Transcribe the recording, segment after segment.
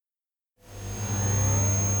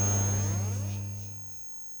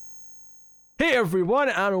Hey everyone,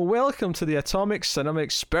 and welcome to the Atomic Cinema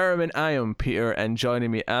Experiment. I am Peter, and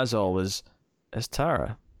joining me as always is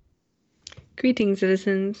Tara. Greetings,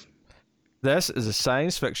 citizens. This is a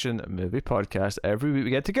science fiction movie podcast. Every week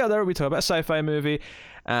we get together, we talk about a sci-fi movie,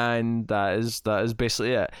 and that is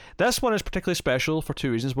basically it. This one is particularly special for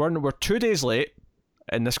two reasons. We're 2 days late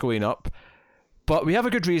in this going up, but we have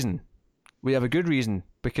a good reason.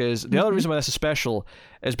 Because the other reason why this is special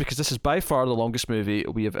is because this is by far the longest movie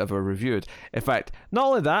we have ever reviewed. In fact, not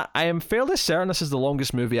only that, I am fairly certain this is the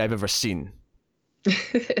longest movie I've ever seen.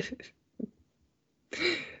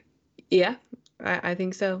 Yeah, I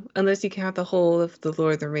think so. Unless you count the whole of the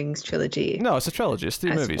Lord of the Rings trilogy. No, it's a trilogy. It's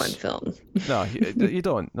 3 as movies. one film. No, you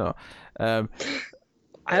don't. No. I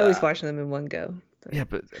always watch them in one go. Yeah,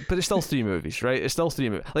 but it's still 3 movies, right? It's still 3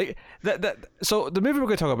 movies. Like that. So the movie we're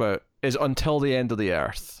going to talk about is Until the End of the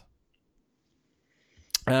Earth,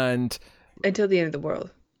 and Until the End of the World.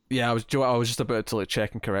 yeah, I was just about to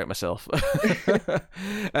check and correct myself.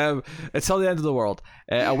 Until the End of the World,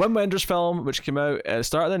 a Wim Wenders film which came out at the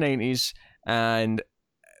start of the 90s, and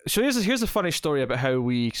so here's the funny story about how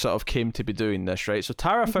we sort of came to be doing this, right? So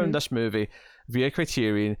Tara found this movie via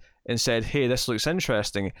Criterion and said, "Hey, this looks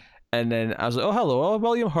interesting." And then I was like, "Oh, hello,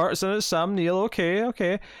 William Hurt's and it's Sam Neill, okay."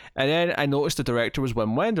 And then I noticed the director was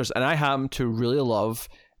Wim Wenders, and I happen to really love,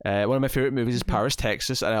 one of my favourite movies is Paris,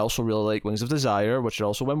 Texas, and I also really like Wings of Desire, which are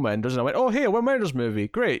also Wim Wenders, and I went, "Oh, hey, a Wim Wenders movie,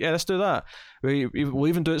 great, yeah, let's do that. We'll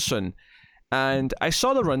even do it soon." And I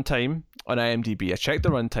saw the runtime on IMDb, I checked the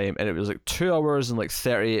runtime, and it was like 2 hours and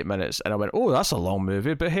 38 minutes, and I went, "Oh, that's a long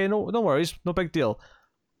movie, but hey, no worries, no big deal."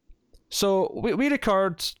 So we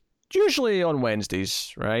record usually on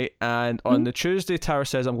Wednesdays, right? And on the Tuesday, Tara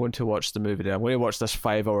says, "I'm going to watch the movie now. I'm going to watch this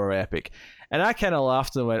 5-hour epic." And I kind of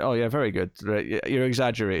laughed and went, "Oh yeah, very good. Right? You're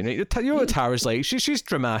exaggerating. You know what Tara's like? She's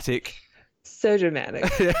dramatic." So dramatic.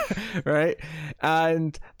 Yeah, right?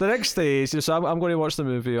 And the next day, so I'm going to watch the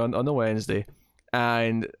movie on the Wednesday.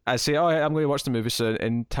 And I say, "Oh, I'm going to watch the movie soon."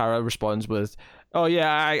 And Tara responds with, "Oh yeah,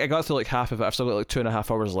 I got through half of it. I've still got 2.5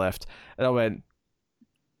 hours left." And I went,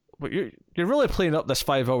 "But you're really playing up this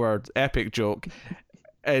 5-hour epic joke."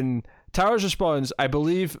 And Tara's response, I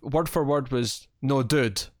believe word for word, was, "No,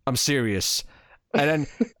 dude, I'm serious." And then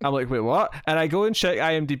I'm like, "Wait, what?" And I go and check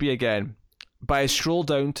IMDb again, but I scroll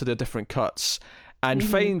down to the different cuts and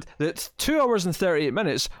find that 2 hours and 38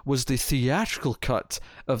 minutes was the theatrical cut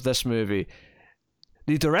of this movie.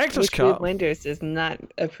 The director's cut, Wim Wenders does not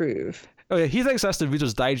approve. oh yeah, he thinks that's the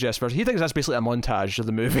Reader's Digest version. He thinks that's basically a montage of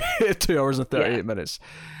the movie, 2 hours and 38 minutes.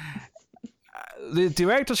 The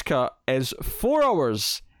director's cut is 4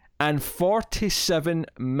 hours and 47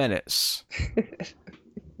 minutes.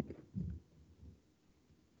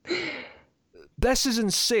 This is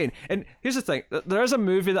insane. And here's the thing. There is a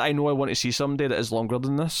movie that I know I want to see someday that is longer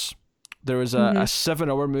than this. There is a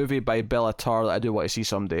 7-hour movie by Bella Tarr that I do want to see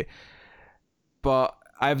someday. But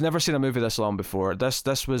I've never seen a movie this long before.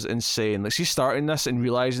 This was insane. She's starting this and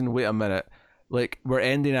realising, wait a minute, we're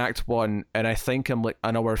ending Act 1 and I think I'm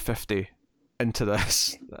an hour 50 into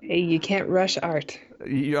this. Hey, you can't rush art.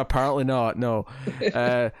 You apparently not, no.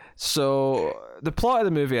 So the plot of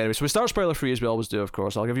the movie anyway, so we start spoiler free as we always do, of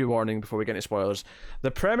course. I'll give you a warning before we get into spoilers.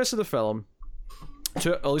 The premise of the film,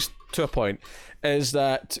 at least to a point, is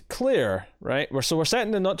that Claire, right, we're set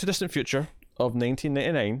in the not too distant future of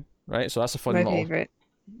 1999, right? So that's a fun favorite.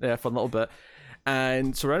 Yeah, fun little bit.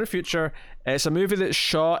 And so we're in the future. It's a movie that's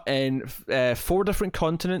shot in 4 different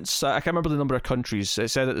continents. I can't remember the number of countries. It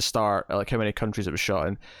said at the start how many countries it was shot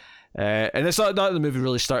in. And it's not that the movie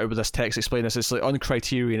really started with this text explaining this. It's on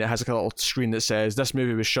Criterion. It has a little screen that says this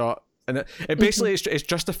movie was shot, and it basically it's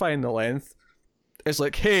justifying the length. It's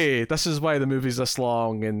like, hey, this is why the movie's this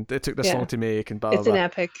long, and it took this long to make, and blah blah. It's an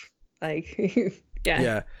epic,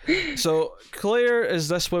 Yeah. So Claire is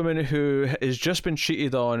this woman who has just been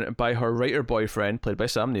cheated on by her writer boyfriend, played by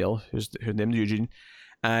Sam Neill, who's named Eugene,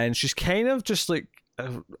 and she's kind of just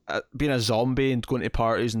being a zombie and going to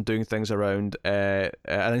parties and doing things around. I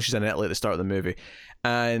think she's in Italy at the start of the movie,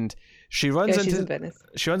 and she runs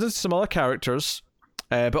into some other characters,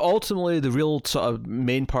 but ultimately the real sort of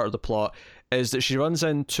main part of the plot is that she runs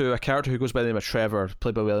into a character who goes by the name of Trevor,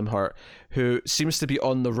 played by William Hurt, who seems to be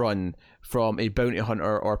on the run from a bounty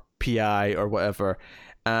hunter or PI or whatever,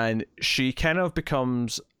 and she kind of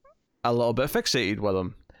becomes a little bit fixated with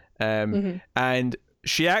him. And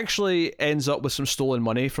she actually ends up with some stolen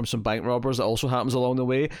money from some bank robbers that also happens along the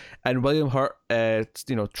way, and William Hurt,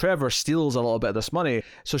 Trevor, steals a little bit of this money,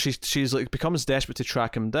 so she's becomes desperate to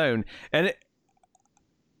track him down, and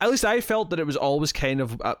at least I felt that it was always kind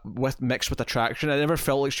of mixed with attraction. I never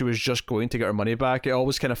felt like she was just going to get her money back. It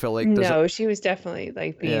always kind of felt like... No, she was definitely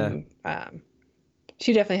being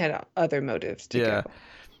She definitely had other motives to Yeah. go.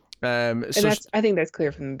 And So I think that's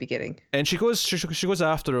clear from the beginning. and she goes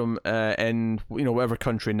after him in whatever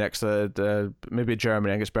country next to the maybe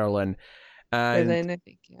Germany, I guess Berlin, and Berlin, I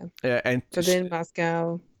think, yeah. and Berlin,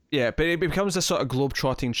 Moscow. yeah, but it becomes this sort of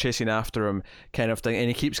globe-trotting chasing after him kind of thing, and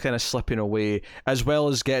he keeps kind of slipping away, as well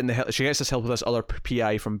as getting the help. She gets this help with this other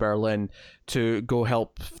PI from Berlin to go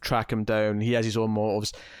help track him down. He has his own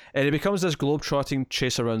motives, and it becomes this globe-trotting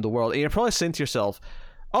chase around the world. And you're probably saying to yourself,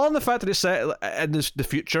 all in the fact that it's set in the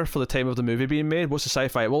future for the time of the movie being made, what's the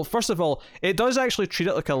sci-fi? Well, first of all, it does actually treat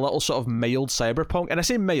it like a little sort of mild cyberpunk, and I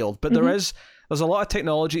say mild, but there's a lot of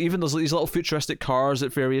technology. Even there's these little futuristic cars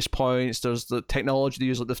at various points. There's the technology they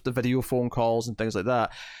use, like the video phone calls and things like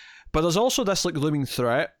that. But there's also this like looming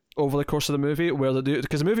threat over the course of the movie where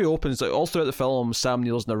because the movie opens like all throughout the film, Sam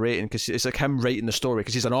Neill's narrating because it's like him writing the story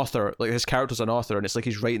because he's an author, like his character's an author, and it's like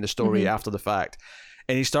he's writing the story after the fact.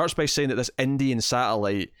 And he starts by saying that this Indian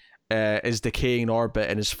satellite is decaying in orbit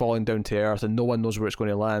and is falling down to Earth, and no one knows where it's going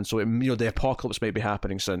to land. So the apocalypse might be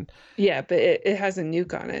happening soon. Yeah, but it has a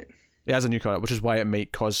nuke on it. It has a nuke on it, which is why it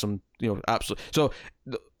might cause some, absolute. So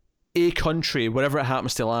a country, wherever it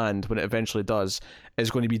happens to land when it eventually does, is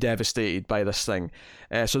going to be devastated by this thing.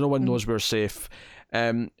 So no one knows we're safe.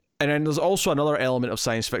 And then there's also another element of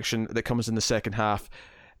science fiction that comes in the second half.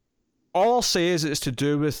 All I'll say is it's to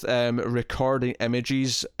do with recording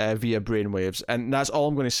images via brainwaves, and that's all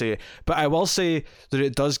I'm going to say. But I will say that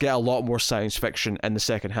it does get a lot more science fiction in the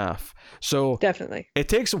second half. So definitely, it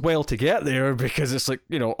takes a while to get there because it's like,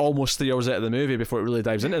 almost 3 hours out of the movie before it really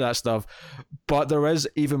dives into that stuff. But there is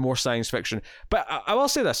even more science fiction. But I will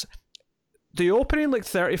say this. The opening,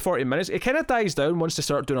 30, 40 minutes, it kind of dies down once they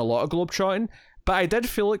start doing a lot of globetrotting. But I did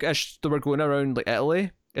feel like as they were going around,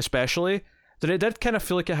 Italy, especially, that it did kind of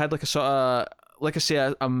feel like it had a sort of, like I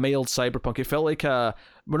say, a mild cyberpunk. It felt like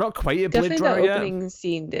we're not quite a Blade Runner yet. The opening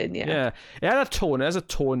scene did, yeah. Yeah, it had a tone. It has a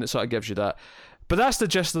tone that sort of gives you that. But that's the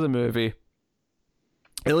gist of the movie.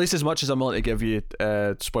 At least as much as I'm willing to give you,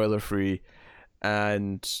 spoiler free,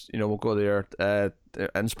 and we'll go there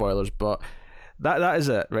in spoilers. But that is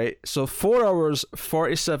it, right? So 4 hours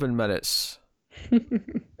 47 minutes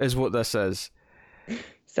is what this is.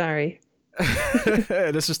 Sorry.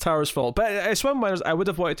 This is Tara's fault, but it's one where I would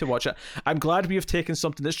have wanted to watch it. I'm glad we've taken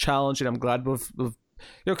something that's challenging. I'm glad we've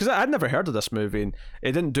because I'd never heard of this movie, and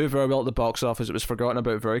it didn't do very well at the box office. It was forgotten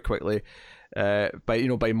about very quickly,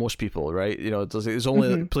 by most people, right? There's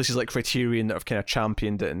only places like Criterion that have kind of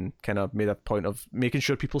championed it and kind of made a point of making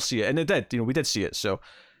sure people see it, and it did. We did see it, so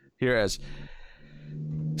here it is.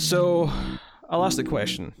 So I'll ask the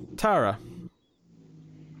question, Tara,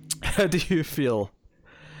 how do you feel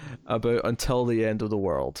about Until the End of the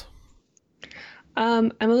World?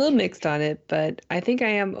 I'm a little mixed on it, but I think I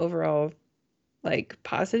am overall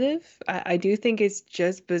positive. I do think it's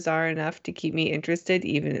just bizarre enough to keep me interested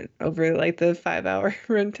even over the 5-hour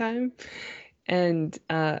runtime. And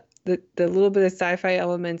the little bit of sci-fi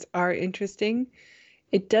elements are interesting.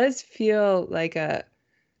 It does feel like a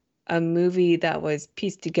movie that was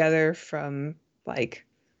pieced together from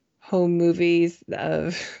home movies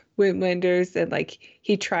of Wim Wenders, and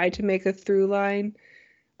he tried to make a through line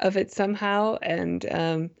of it somehow, and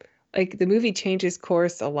the movie changes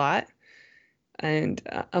course a lot, and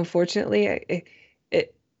unfortunately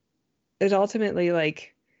it ultimately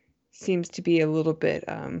seems to be a little bit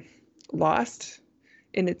lost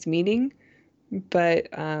in its meaning, but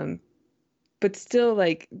still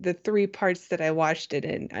the 3 parts that I watched it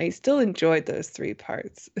in, I still enjoyed those 3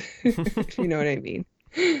 parts. If you know what I mean.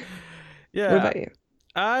 Yeah. What about you?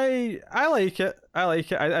 I like it.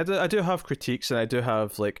 I do have critiques, and I do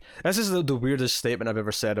have this is the weirdest statement I've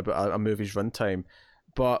ever said about a movie's runtime,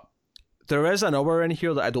 but there is an hour in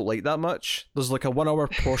here that I don't like that much. There's a 1 hour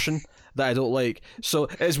portion that I don't like. So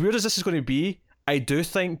as weird as this is going to be, I do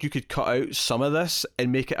think you could cut out some of this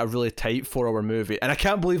and make it a really tight 4-hour movie. And I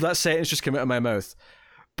can't believe that sentence just came out of my mouth.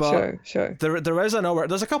 But sure. There is an hour.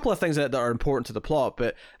 There's a couple of things in it that are important to the plot,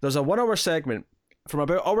 but there's a 1 hour segment from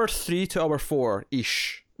about hour 3 to hour 4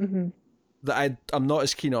 ish that I'm not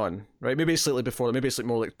as keen on. Right? Maybe it's slightly before. Maybe it's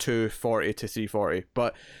more 2:40 to 3:40.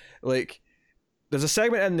 But there's a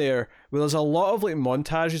segment in there where there's a lot of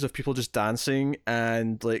montages of people just dancing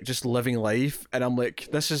and just living life, and I'm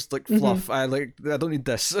this is fluff. I don't need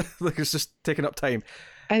this. It's just taking up time.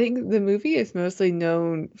 I think the movie is mostly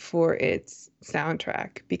known for its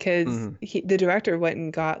soundtrack because the director went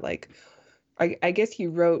and got I guess he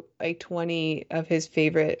wrote 20 of his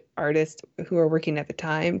favorite artists who are working at the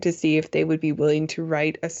time to see if they would be willing to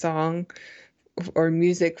write a song or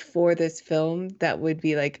music for this film that would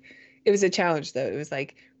be it was a challenge, though. It was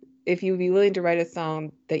if you'd be willing to write a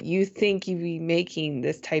song that you think you'd be making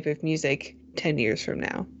this type of music 10 years from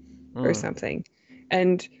now or something.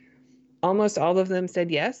 And almost all of them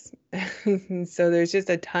said yes. So there's just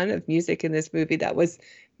a ton of music in this movie that was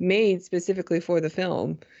made specifically for the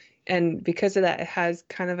film. And because of that, it has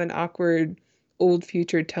kind of an awkward old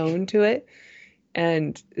future tone to it.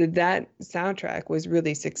 And that soundtrack was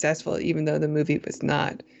really successful, even though the movie was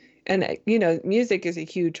not. And, you know, music is a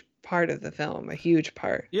huge part of the film, a huge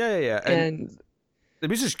part. Yeah. And the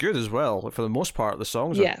music's good as well. For the most part, the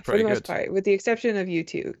songs are pretty good. Yeah, for the most part, with the exception of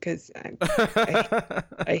U2, because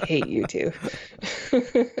I hate U2.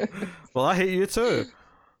 Well, I hate you too.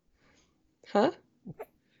 Huh?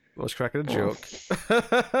 I was cracking a joke.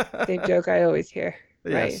 Same joke I always hear.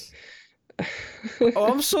 Yes. Right.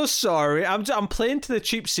 Oh, I'm so sorry. I'm playing to the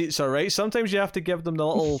cheap seats, all right? Sometimes you have to give them the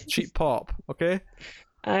little cheap pop, okay?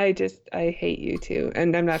 I hate U2,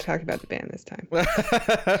 and I'm not talking about the band this time.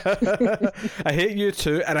 I hate you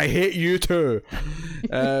too, and I hate you too.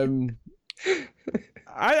 I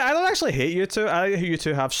don't actually hate U2. I think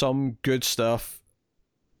U2 have some good stuff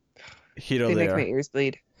here or They there. make my ears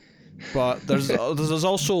bleed. But there's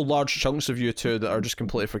also large chunks of U2 that are just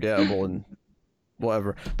completely forgettable and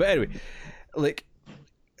whatever. But anyway, like,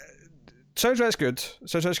 soundtrack's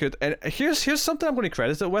good. And here's something I'm going to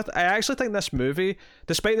credit it with. I actually think this movie,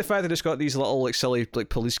 despite the fact that it's got these little like silly like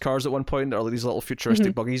police cars at one point, or like, these little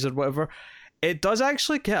futuristic buggies or whatever, it does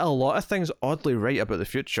actually get a lot of things oddly right about the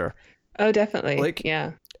future. Oh, definitely. Like,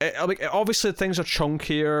 yeah. Like, obviously things are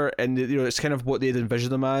chunkier, and you know it's kind of what they'd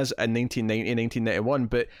envisioned them as in 1990 and 1991.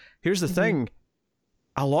 But here's the thing: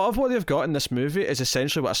 a lot of what they've got in this movie is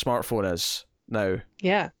essentially what a smartphone is now.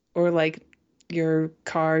 Yeah, or like your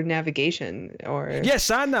car navigation, or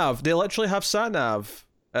sat nav. They literally have sat nav.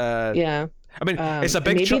 Yeah. I mean, it's a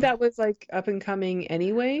big. Maybe that was like up and coming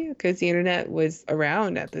anyway, because the internet was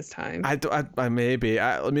around at this time. Maybe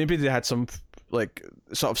they had some like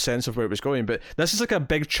sort of sense of where it was going, but this is like a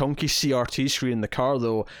big chunky CRT screen in the car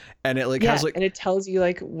though, and it like has like, and it tells you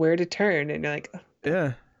like where to turn, and you're like, oh,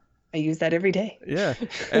 yeah, I use that every day. Yeah,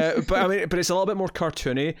 but I mean, but it's a little bit more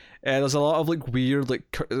cartoony. There's a lot of like weird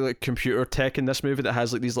like computer tech in this movie that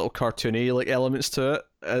has like these little cartoony like elements to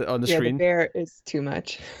it on the screen. Yeah, the bear is too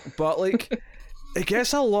much. But like, it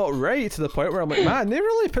gets a lot right to the point where I'm like, man, they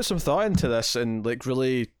really put some thought into this and like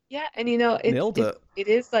really and you know, nailed it. It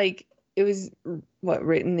is like, it was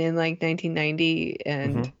written in like 1990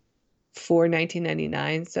 and for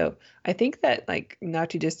 1999. So I think that like Not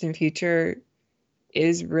Too Distant Future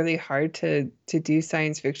is really hard to do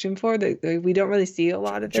science fiction for. We don't really see a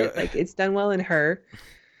lot of it. Like, it's done well in Her.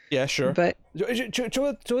 Yeah, sure. But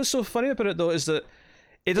what's so funny about it though is that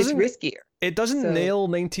it's riskier. It doesn't nail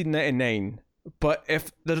 1999, but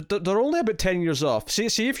if they're only about 10 years off.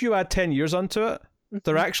 See if you add 10 years onto it,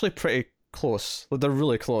 they're actually pretty close. Like, they're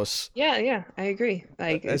really close. Yeah, I agree.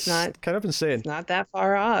 Like, it's not kind of insane. It's not that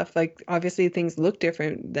far off. Like, obviously things look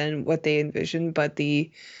different than what they envisioned, but the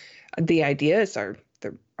ideas are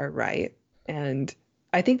right. And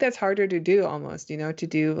I think that's harder to do almost, you know, to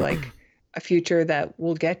do like a future that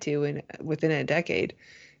we'll get to within a decade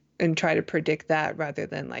and try to predict that rather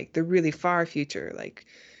than like the really far future. Like,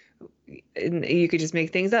 and you could just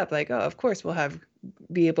make things up like, oh, of course we'll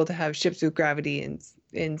be able to have ships with gravity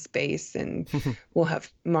in space, and we'll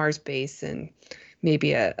have Mars base and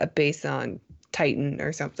maybe a base on Titan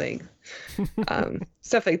or something.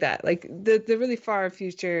 Stuff like that. Like the really far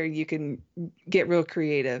future you can get real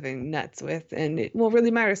creative and nuts with, and it won't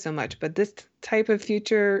really matter so much. But this type of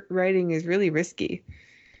future writing is really risky.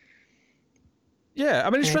 Yeah, I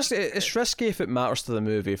mean, it's risky. It's risky if it matters to the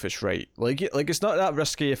movie, if it's right. Like it's not that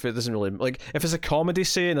risky if it doesn't really, like, if it's a comedy,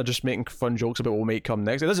 say, and they're just making fun jokes about what might come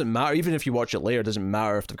next. It doesn't matter. Even if you watch it later, it doesn't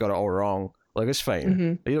matter if they've got it all wrong. Like, it's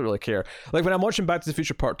fine. You don't really care. Like, when I'm watching Back to the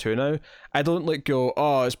Future Part 2 now, I don't like go,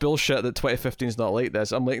 oh, it's bullshit that 2015 is not like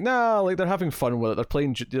this. I'm like, nah, like, they're having fun with it. They're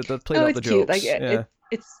playing up the jokes. Cute. Like,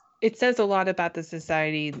 it says a lot about the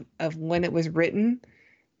society of when it was written,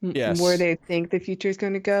 where they think the future is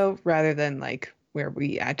going to go, rather than like where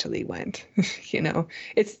we actually went. You know,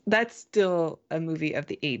 that's still a movie of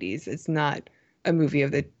the 80s. It's not a movie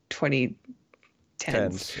of the 2010s.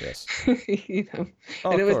 Yes. You know,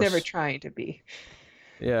 and it was never trying to be.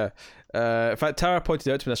 Yeah. In fact, Tara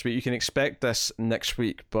pointed out to me this week, you can expect this next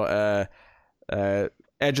week, but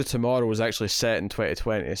Edge of Tomorrow was actually set in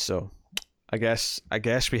 2020, so I guess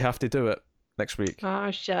we have to do it next week.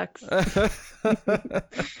 Oh, shucks.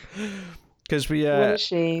 Because what a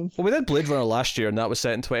shame. Well, we did Blade Runner last year, and that was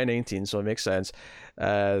set in 2019, so it makes sense.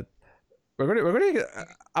 We're we're gonna.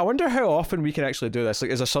 I wonder how often we can actually do this.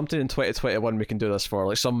 Like, is there something in 2021 we can do this for?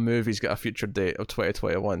 Like, some movies get a future date of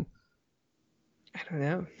 2021. I don't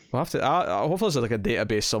know. We'll have to. Hopefully, there's like a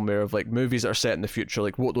database somewhere of like movies that are set in the future,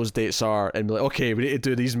 like what those dates are, and be like, okay, we need to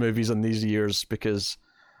do these movies in these years because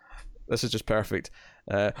this is just perfect.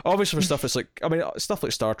 Obviously, for stuff that's like, I mean, stuff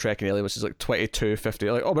like Star Trek and Alien, which is like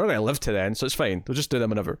 2250, like, oh, we're not gonna live to then, so it's fine. We'll just do them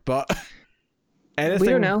whenever. But anything, We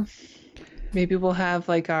don't know. Maybe we'll have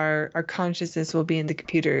like our consciousness will be in the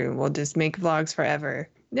computer and we'll just make vlogs forever.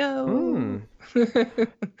 No.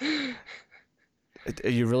 Are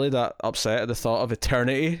you really that upset at the thought of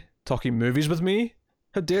eternity talking movies with me?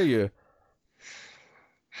 How dare you?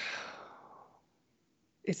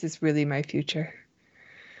 Is this really my future?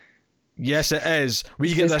 Yes, it is. We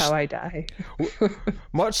Is get this this. how I die?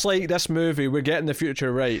 Much like this movie, we're getting the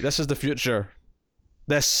future right. This is the future.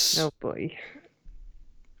 This. Oh boy.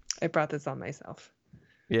 I brought this on myself.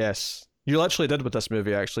 Yes. You literally did with this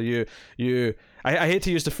movie, actually. I hate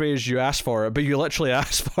to use the phrase you asked for it, but you literally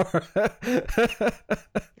asked for it.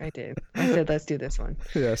 I did. I said, let's do this one.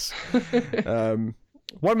 Yes.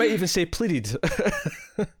 One might even say pleaded.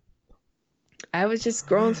 I was just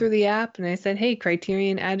scrolling through the app and I said, hey,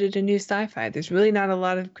 Criterion added a new sci-fi. There's really not a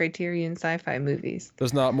lot of Criterion sci-fi movies.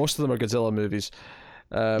 There's not. Most of them are Godzilla movies.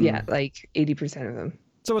 Yeah, like 80% of them.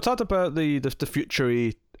 So we talked about the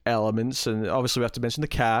future-y elements, and obviously we have to mention the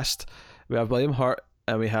cast. We have William Hurt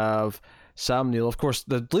and we have Sam Neill. Of course,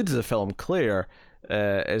 the lead of the film, Claire,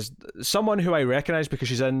 is someone who I recognise because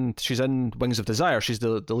she's in Wings of Desire. She's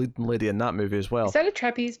the leading lady in that movie as well. Is that a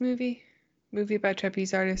trapeze movie? Movie about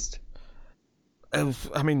trapeze artist?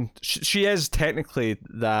 I mean, she is technically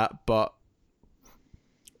that, but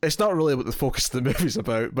it's not really what the focus of the movie's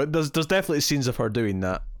about. But there's definitely scenes of her doing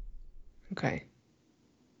that. Okay.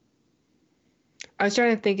 I was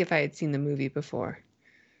trying to think if I had seen the movie before.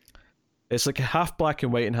 It's like half black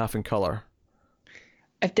and white and half in color.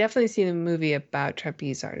 I've definitely seen a movie about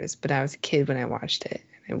trapeze artists, but I was a kid when I watched it.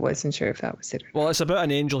 And I wasn't sure if that was it or not. Well, it's about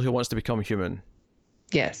an angel who wants to become human.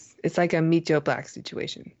 Yes. It's like a Meet Joe Black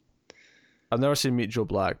situation. I've never seen Meet Joe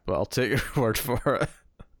Black, but I'll take your word for it.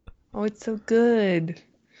 Oh, it's so good.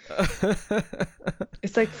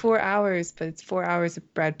 It's like 4 hours, but it's 4 hours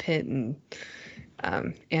of Brad Pitt and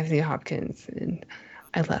Anthony Hopkins, and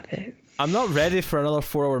I love it. I'm not ready for another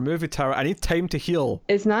 4-hour movie, Tara. I need time to heal.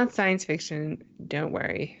 It's not science fiction. Don't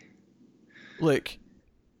worry. Look,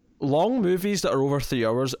 long movies that are over 3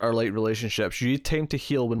 hours are like relationships. You need time to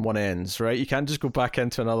heal when one ends, right? You can't just go back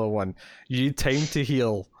into another one. You need time to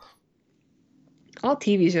heal. All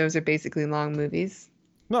TV shows are basically long movies.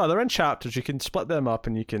 No, they're in chapters. You can split them up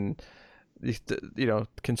and you can,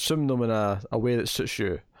 consume them in a way that suits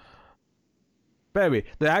you. But anyway,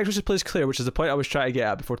 the actress who plays Claire, which is the point I was trying to get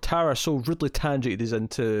at before Tara so rudely tangented us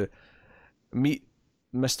into Meet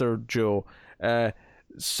Mr. Joe.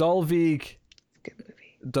 Solveig Good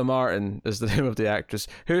movie. DeMartin is the name of the actress,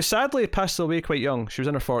 who sadly passed away quite young. She was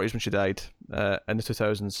in her 40s when she died in the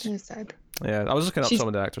 2000s. It's sad. Yeah, I was looking up some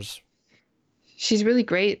of the actors. She's really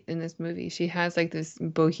great in this movie. She has like this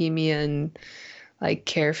bohemian, like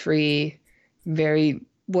carefree, very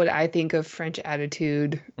what I think of French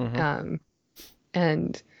attitude. Mm-hmm.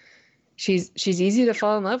 And she's easy to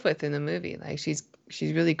fall in love with in the movie. Like she's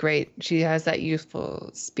really great. She has that youthful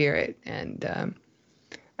spirit, and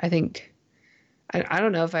I think I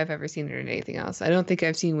don't know if I've ever seen her in anything else. I don't think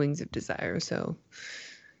I've seen Wings of Desire, so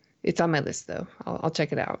it's on my list though. I'll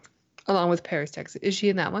check it out along with Paris, Texas. Is she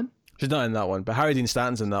in that one? She's not in that one, but Harry Dean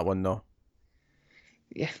Stanton's in that one, though.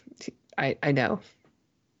 Yeah, I know.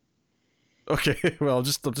 Okay, well, I'm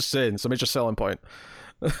just saying, it's a major selling point.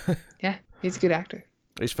 Yeah, he's a good actor.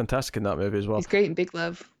 He's fantastic in that movie as well. He's great in Big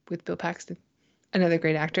Love with Bill Paxton, another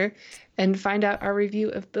great actor. And find out our review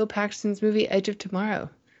of Bill Paxton's movie Edge of Tomorrow.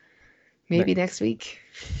 Maybe next week.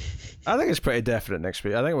 I think it's pretty definite next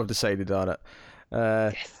week. I think we've decided on it.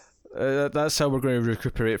 Yes. That's how we're going to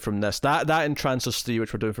recuperate from this. That and Transformers 3,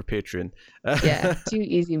 which we're doing for Patreon. Yeah, 2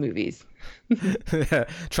 easy movies. Yeah.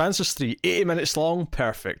 Transformers 3, 80 minutes long,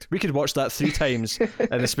 perfect. We could watch that 3 times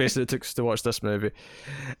in the space that it took us to watch this movie.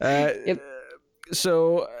 Yep.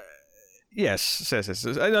 So, yes.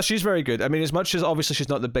 No, she's very good. I mean, as much as obviously she's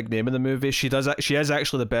not the big name in the movie, she is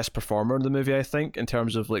actually the best performer in the movie, I think, in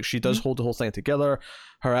terms of like she does hold the whole thing together.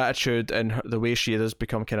 Her attitude and the way she does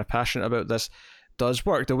become kind of passionate about this does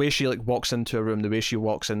work. The way she like walks into a room, the way she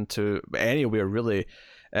walks into anywhere really,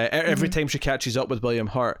 every time she catches up with William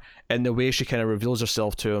Hurt, and the way she kind of reveals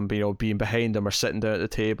herself to him, being behind him or sitting down at the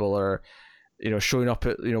table or showing up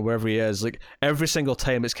at wherever he is, like every single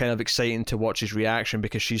time it's kind of exciting to watch his reaction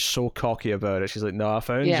because she's so cocky about it. She's like, no, I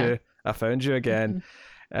found you again.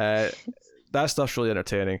 that stuff's really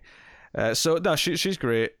entertaining. So no, she's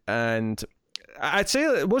great, and I'd say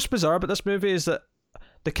that what's bizarre about this movie is that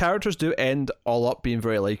the characters do end all up being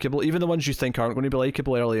very likable, even the ones you think aren't going to be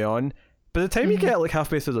likable early on. By the time you get like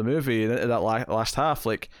halfway through the movie, in that last half,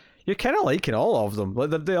 like you're kind of liking all of them.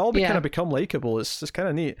 Like they all kind of become likable. It's kind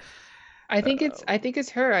of neat. I think it's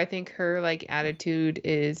her. I think her like attitude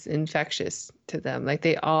is infectious to them. Like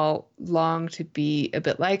they all long to be a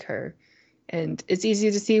bit like her. And it's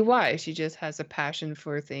easy to see why. She just has a passion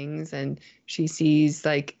for things, and she sees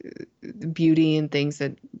like beauty in things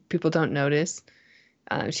that people don't notice.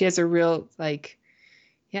 She has a real like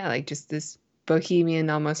just this bohemian,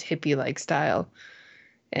 almost hippie-like style.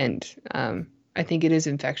 And I think it is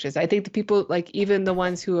infectious. I think the people, like even the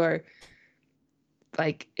ones who are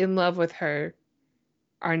like in love with her,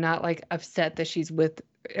 are not like upset that she's with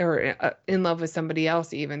or in love with somebody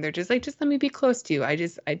else. Even they're just like, just let me be close to you. I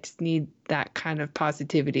just need that kind of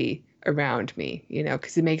positivity around me,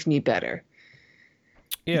 because it makes me better.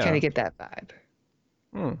 Yeah, you kind of get that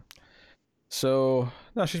vibe. So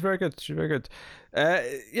no, she's very good. She's very good.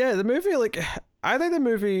 Yeah, the movie, like I think the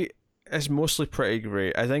movie is mostly pretty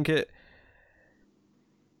great. I think it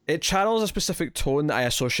channels a specific tone that I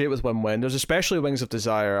associate with Wim Wenders, especially Wings of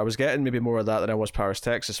Desire. I was getting maybe more of that than I was Paris,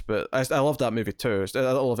 Texas, but I love that movie too. I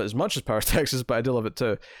don't love it as much as Paris, Texas, but I do love it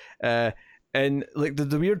too. And like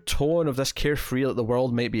the weird tone of this carefree, like the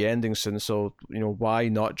world might be ending soon, so why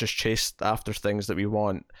not just chase after things that we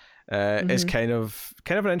want? Is kind of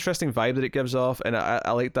an interesting vibe that it gives off, and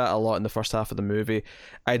I like that a lot in the first half of the movie.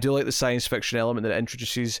 I do like the science fiction element that it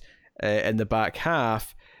introduces in the back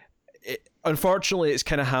half. Unfortunately, it's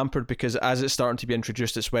kind of hampered because as it's starting to be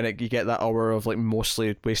introduced, it's when you get that hour of like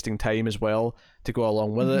mostly wasting time as well to go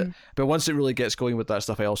along with it. But once it really gets going with that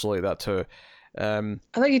stuff, I also like that too. I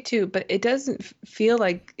like it too, but it doesn't feel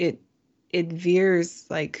like it veers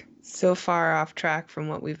like so far off track from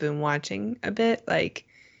what we've been watching a bit. Like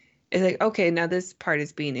it's like, okay, now this part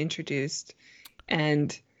is being introduced,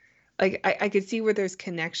 and like I could see where there's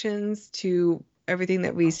connections to everything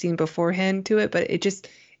that we've seen beforehand to it, but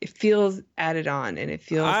it feels added on, and it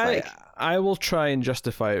feels like I will try and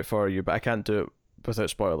justify it for you, but I can't do it without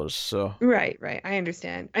spoilers. So right, I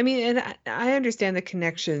understand. I mean, and I understand the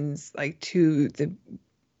connections like to the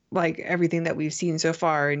like everything that we've seen so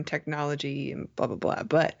far in technology and blah blah blah,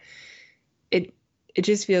 but it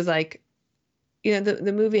just feels like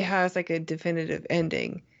the movie has like a definitive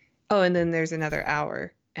ending. Oh, and then there's another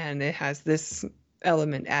hour, and it has this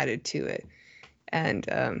element added to it, and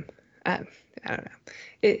I don't know.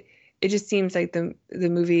 It just seems like the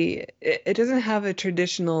movie it doesn't have a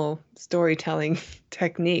traditional storytelling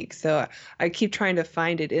technique. So I keep trying to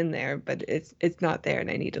find it in there, but it's not there, and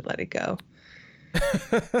I need to let it go.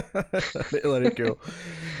 Let it go.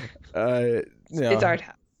 It's art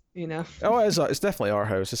house, Oh, it's definitely art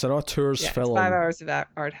house. It's an auteur's film. It's 5 hours of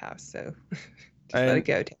art house, so just let it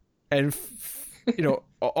go. And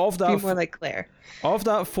of that, be more like Claire. Of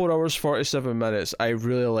that 4 hours 47 minutes, I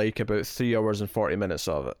really like about 3 hours and 40 minutes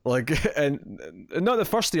of it. Like, and not the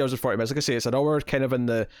first 3 hours and 40 minutes. Like I say, it's an hour kind of in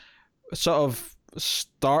the sort of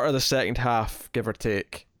start of the second half, give or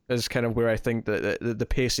take, is kind of where I think that the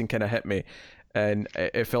pacing kind of hit me, and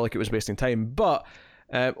it felt like it was wasting time. But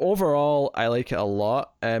overall, I like it a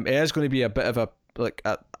lot. It is going to be a bit of a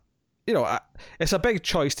it's a big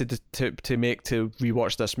choice to make to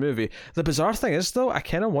rewatch this movie. The bizarre thing is, though, I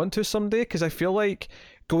kind of want to someday, because I feel like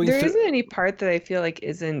there isn't any part that I feel like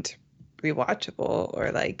isn't rewatchable,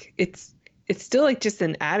 or like it's still like just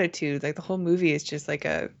an attitude. Like the whole movie is just like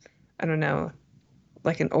I don't know,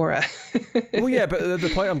 like an aura. Well, yeah, but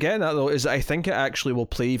the point I'm getting at though is I think it actually will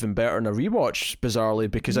play even better in a rewatch,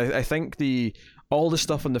 bizarrely, because I think all the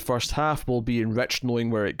stuff in the first half will be enriched knowing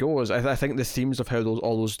where it goes. I think the themes of how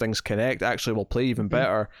all those things connect actually will play even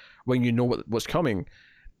better when you know what's coming.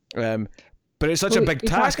 But it's such a big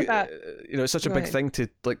task. It's such a big thing to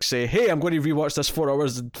like say, hey, I'm going to rewatch this 4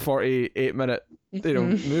 hours and 48 minute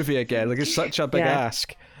movie again. Like it's such a big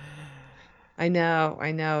ask. I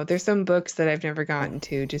know. There's some books that I've never gotten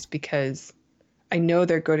to just because I know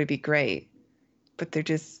they're going to be great, but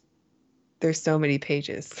there's so many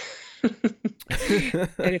pages.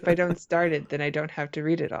 And if I don't start it, then I don't have to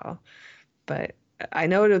read it all. But I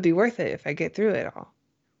know it'll be worth it if I get through it all.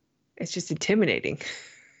 It's just intimidating.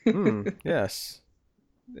 Yes.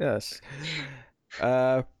 Is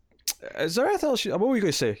there anything else? What were you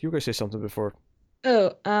going to say? You were going to say something before.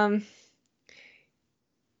 Oh,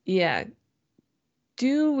 yeah.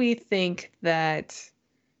 Do we think that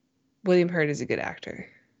William Hurt is a good actor?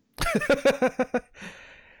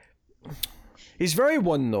 He's very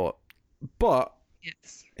one note, but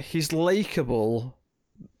yes, he's likable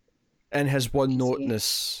in his one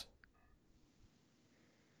noteness.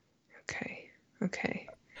 Okay.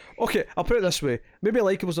 Okay, I'll put it this way. Maybe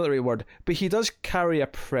likable is not the right word, but he does carry a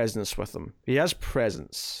presence with him. He has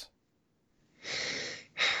presence.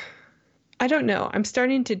 I don't know. I'm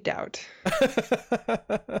starting to doubt.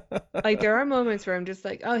 Like, there are moments where I'm just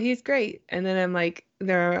like, oh, he's great. And then I'm like,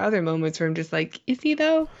 there are other moments where I'm just like, is he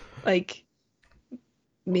though? Like,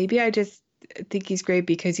 maybe I just think he's great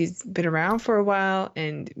because he's been around for a while,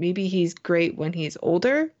 and maybe he's great when he's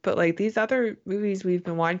older. But like these other movies we've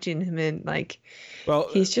been watching him in, like, well,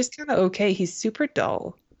 he's just kind of okay. He's super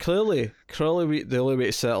dull. Clearly, the only way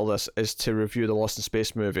to settle this is to review the Lost in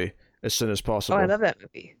Space movie as soon as possible. Oh, I love that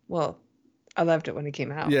movie. Well, I loved it when it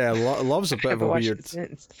came out. Yeah, Love's a bit of a weird.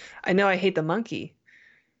 I know I hate the monkey.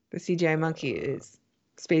 The CGI monkey is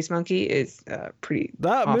Space Monkey is pretty.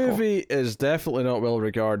 That awful. movie is definitely not well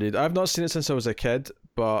regarded. I've not seen it since I was a kid,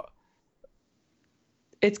 but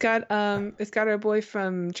it's got our boy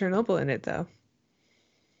from Chernobyl in it though.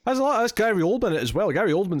 That's Gary Oldman in it as well.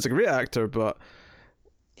 Gary Oldman's a great actor, but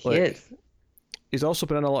he is. He's also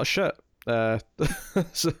been in a lot of shit.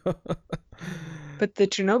 So. But the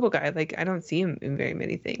Chernobyl guy, like, I don't see him in very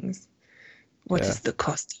many things. What is the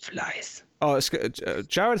cost of lies? Oh, it's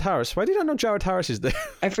Jared Harris. Why do you not know Jared Harris is there?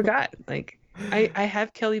 I forgot. Like, I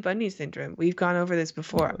have Kelly Bundy syndrome. We've gone over this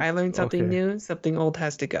before. I learned something new. Something old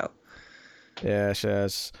has to go. Yeah, she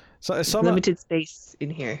has. Limited space in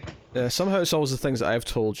here. Yeah, somehow it's always the things that I've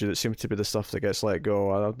told you that seem to be the stuff that gets let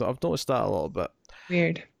go. I've noticed that a little bit.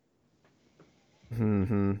 Weird.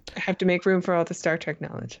 Mm-hmm. I have to make room for all the Star Trek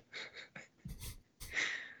knowledge.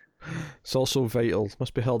 It's also vital.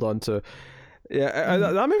 Must be held on to. Yeah,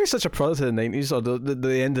 that may be such a product of the 90s, or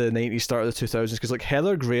the end of the 90s, start of the 2000s, because like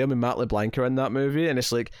Heather Graham and Matt LeBlanc are in that movie, and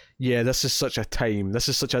it's like, yeah, this is such a time. This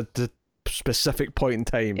is such a specific point in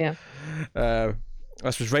time. Yeah.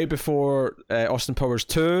 This was right before Austin Powers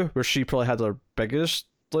 2, where she probably had her biggest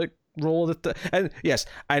like role of the and yes,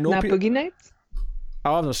 I know. Not Boogie Nights?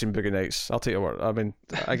 Oh, I've not seen Boogie Nights. I'll take your word. I mean,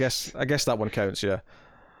 I guess that one counts, yeah.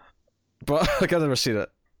 But like, I've never seen it.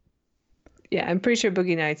 Yeah, I'm pretty sure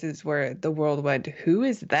Boogie Nights is where the world went, who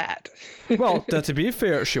is that? Well, to be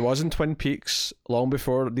fair, she was in Twin Peaks long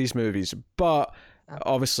before these movies, but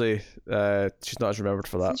obviously she's not as remembered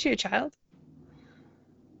for that. Isn't she a child?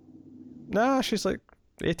 Nah, she's like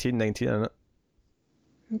 18, 19 in it.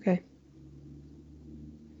 Okay.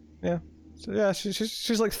 Yeah. So yeah,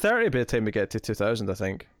 she's like 30 by the time we get to 2000, I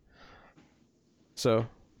think. So,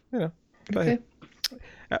 you know. Okay.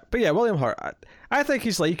 But yeah, William Hurt, I think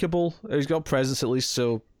he's likable. He's got presence at least,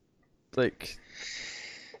 so like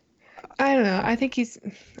I don't know. I think he's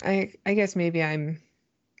I guess maybe I'm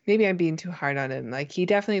being too hard on him. Like, he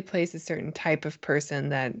definitely plays a certain type of person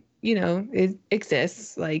that, you know, it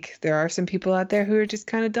exists. Like, there are some people out there who are just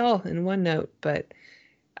kind of dull in one note, but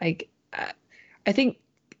I think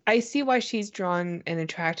I see why she's drawn and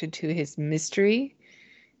attracted to his mystery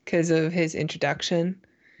because of his introduction.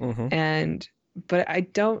 Mm-hmm. But I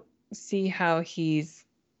don't see how he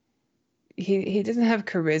doesn't have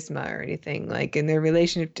charisma or anything. Like, in their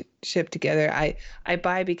relationship together, I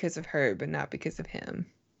buy because of her, but not because of him.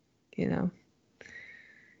 You know?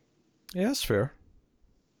 Yeah, that's fair.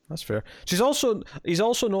 He's also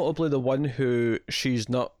notably the one who she's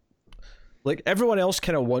not, like, everyone else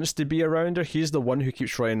kind of wants to be around her. He's the one who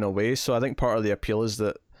keeps running away. So I think part of the appeal is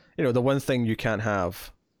that, you know, the one thing you can't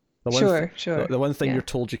have. Sure. The one thing you're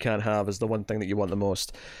told you can't have is the one thing that you want the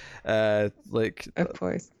most. Like, of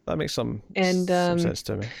course, that makes some sense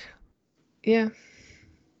to me. Yeah.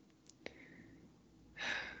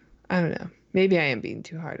 I don't know. Maybe I am being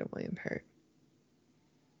too hard on William Hurt.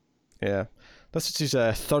 Yeah, this is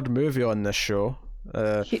his third movie on this show.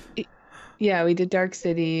 Yeah, we did Dark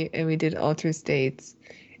City and we did Altered States,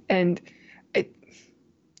 and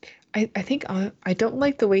I think I don't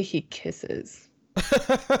like the way he kisses.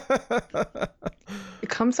 It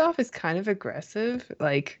comes off as kind of aggressive,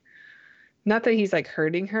 like, not that he's like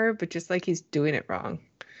hurting her, but just like he's doing it wrong.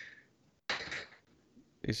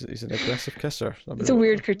 He's an aggressive kisser. It's a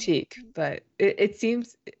weird critique, but it seemed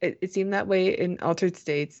that way in Altered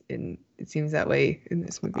States, and it seems that way in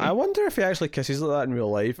this movie. I wonder if he actually kisses like that in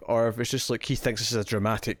real life, or if it's just like he thinks this is a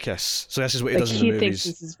dramatic kiss. So this is what he does in the movies. He thinks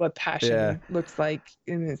this is what passion looks like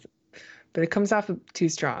in this. But it comes off too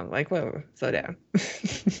strong. Like, whoa, slow down.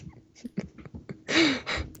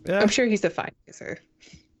 Yeah. I'm sure he's a fine kisser.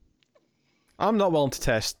 I'm not willing to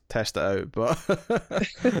test it out, but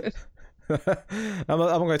I'm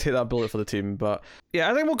going to take that bullet for the team. But yeah,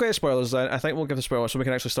 I think we'll get spoilers then. I think we'll give the spoilers so we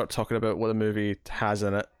can actually start talking about what the movie has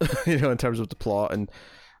in it, you know, in terms of the plot and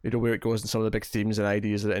where it goes and some of the big themes and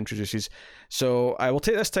ideas that it introduces. So I will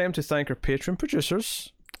take this time to thank our Patreon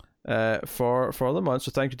producers for the month.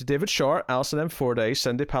 So thank you to David Short, Alison M. Fordyce,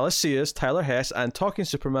 Cindy Palacios, Tyler Hess, and Talking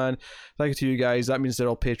Superman. Thank you to you guys. That means they're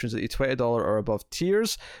all patrons at the $20 or above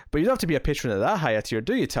tiers. But you don't have to be a patron at that high a tier,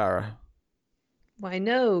 do you, Tara? Why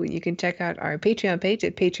no? You can check out our Patreon page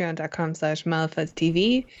at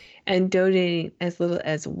patreon.com/MileFuzzTV, and donating as little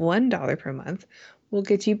as $1 per month will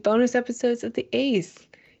get you bonus episodes of The Ace.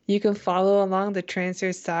 You can follow along the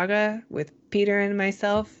Transfer saga with Peter and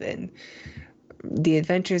myself and the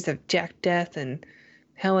adventures of Jack Death and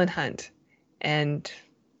Helen Hunt, and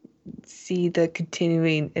see the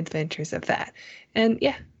continuing adventures of that. And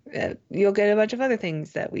yeah, you'll get a bunch of other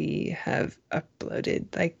things that we have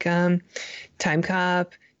uploaded, like Time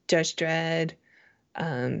Cop, Judge Dredd,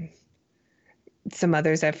 some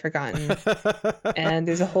others I've forgotten. And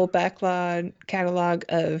there's a whole catalog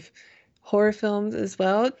of horror films as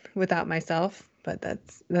well, without myself, but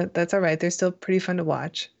that's all right. They're still pretty fun to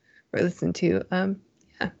watch or listen to.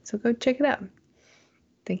 Yeah, so go check it out.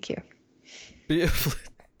 Thank you. Beautiful.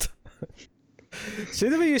 See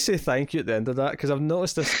the way you say thank you at the end of that, because I've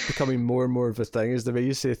noticed this becoming more and more of a thing, is the way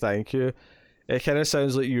you say thank you. It kind of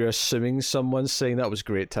sounds like you're assuming someone's saying that was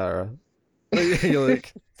great, Tara. You're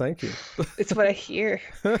like, thank you. It's what I hear.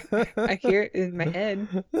 I hear it in my head.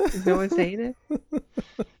 Is no one saying it?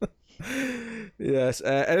 Yes,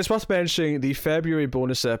 and it's worth mentioning the February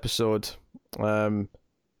bonus episode of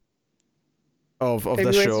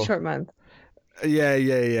this show. A short month.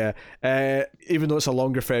 Yeah. Even though it's a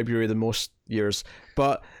longer February than most years,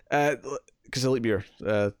 but because of leap year,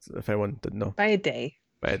 if anyone didn't know. By a day.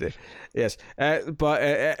 Yes. But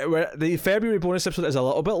the February bonus episode is a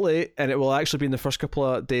little bit late, and it will actually be in the first couple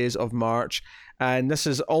of days of March. And this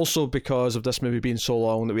is also because of this movie being so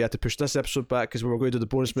long that we had to push this episode back, because we were going to do the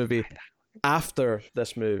bonus movie after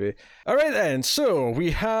this movie. All right then, so we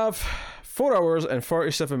have 4 hours and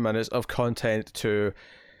 47 minutes of content to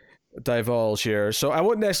divulge here. So I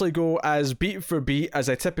won't necessarily go as beat for beat as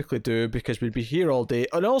I typically do, because we'd be here all day.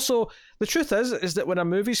 And also, the truth is that when a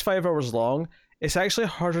movie's 5 hours long, it's actually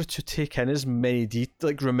harder to take in as many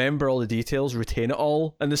remember all the details, retain it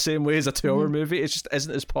all in the same way as a 2 hour movie. It just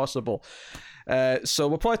isn't as possible. So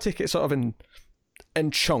we'll probably take it sort of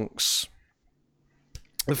in chunks.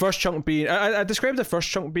 The first chunk being, I described the first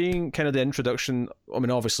chunk being kind of the introduction. I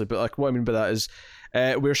mean, obviously, but like what I mean by that is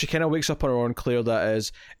where she kind of wakes up on her own, Claire that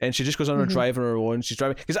is, and she just goes on her drive on her own. She's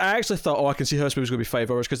driving, because I actually thought, I can see how this movie's going to be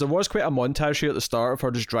 5 hours, because there was quite a montage here at the start of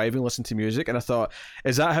her just driving, listening to music, and I thought,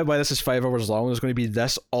 is that why this is 5 hours long? There's going to be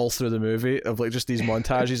this all through the movie of like just these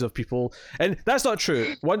montages of people, and that's not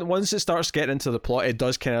true. Once it starts getting into the plot, it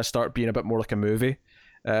does kind of start being a bit more like a movie.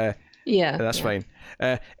 Yeah, that's fine.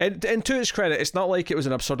 And to its credit, it's not like it was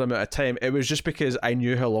an absurd amount of time. It was just because I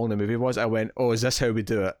knew how long the movie was. I went, is this how we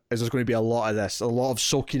do it? Is there's going to be a lot of this, a lot of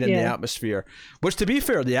soaking in the atmosphere? Which, to be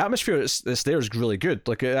fair, the atmosphere that's there is really good.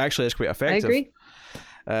 Like, it actually is quite effective. I agree.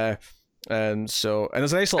 And there's a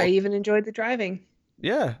nice little. I even enjoyed the driving.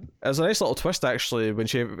 Yeah, there's a nice little twist actually when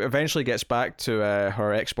she eventually gets back to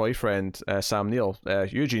her ex-boyfriend Sam Neill,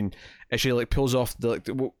 Eugene, and she like pulls off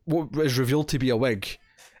what is revealed to be a wig.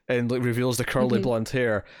 And like reveals the curly blonde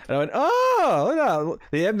hair, and I went, look at that,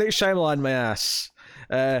 the M. Night Shyamalan my ass.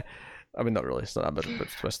 I mean, not really. It's not that big of a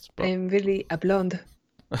twist. But... I'm really a blonde,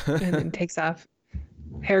 and then takes off.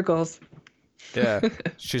 Hair goes. Yeah,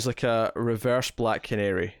 she's like a reverse Black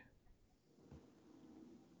Canary.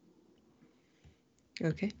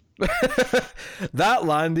 Okay. That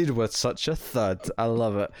landed with such a thud. I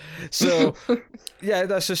love it. So, yeah,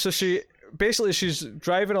 that's just so she. Basically, she's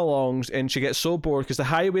driving along and she gets so bored because the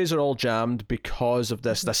highways are all jammed because of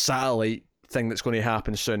the satellite thing that's going to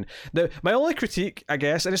happen soon. Now, my only critique, I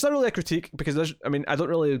guess, and it's not really a critique because I don't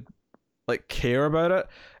really like care about it,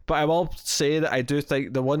 but I will say that I do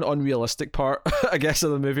think the one unrealistic part, I guess,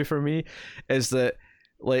 of the movie for me is that,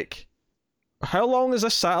 like, how long is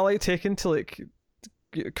this satellite taking to like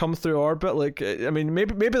come through orbit? Like, I mean,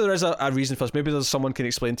 maybe there is a reason for this. Maybe there's someone can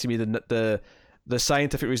explain to me the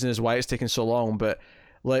scientific reason is why it's taking so long, but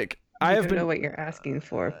like I don't know what you're asking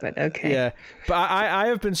for, but okay. Yeah, but I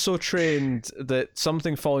have been so trained that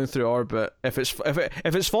something falling through orbit, if it's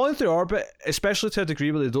falling through orbit, especially to a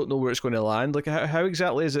degree where they don't know where it's going to land, like how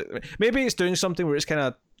exactly is it? Maybe it's doing something where it's kind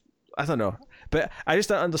of, I don't know, but I just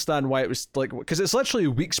don't understand why it was like, because it's literally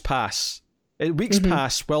weeks pass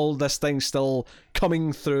while this thing's still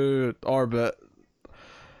coming through orbit.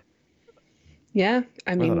 Yeah,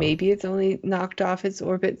 I mean, maybe it's only knocked off its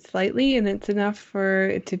orbit slightly, and it's enough for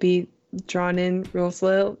it to be drawn in real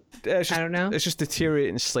slow. I don't know. It's just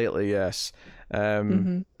deteriorating slightly, yes.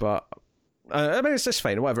 But I mean, it's just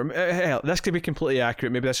fine. Whatever. Hell, this could be completely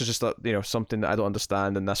accurate. Maybe this is just something that I don't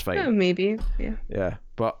understand, and that's fine. Oh, maybe. Yeah. Yeah,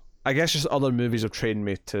 but I guess just other movies have trained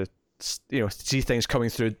me to see things coming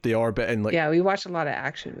through the orbit and like. Yeah, we watch a lot of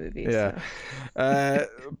action movies. Yeah, so.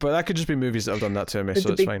 But that could just be movies that have done that to me, There's so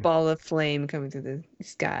a it's big fine. ball of flame coming through the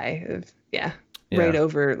sky right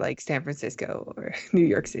over like San Francisco or New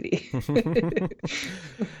York City.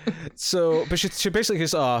 So, but she basically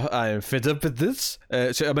goes, "Oh, I'm fed up with this."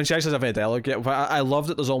 She actually doesn't have any dialogue yet. But I love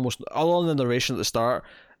that there's almost all in the narration at the start.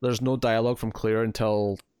 There's no dialogue from Claire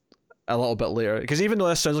until a little bit later, because even though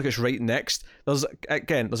this sounds like it's right next, there's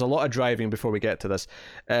a lot of driving before we get to this,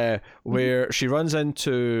 where she runs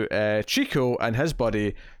into Chico and his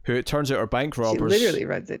buddy, who it turns out are bank robbers. She literally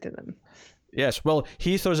runs into them. Yes, well,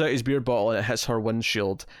 he throws out his beer bottle and it hits her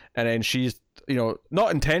windshield, and then she's,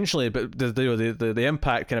 not intentionally, but the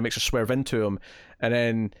impact kind of makes her swerve into him, and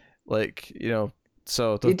then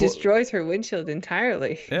so it destroys her windshield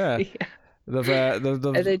entirely. Yeah. Yeah.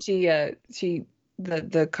 And then she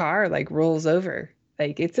the car like rolls over.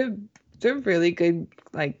 Like it's a really good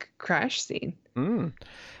like crash scene.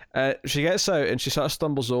 She gets out and she sort of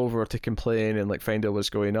stumbles over to complain and like find out what's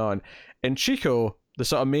going on, and Chico, the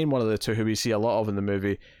sort of main one of the two who we see a lot of in the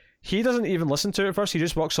movie, he doesn't even listen to it at first. He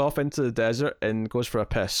just walks off into the desert and goes for a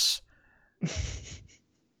piss.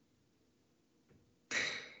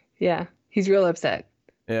 Yeah, he's real upset.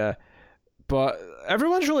 Yeah, but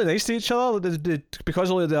everyone's really nice to each other. Because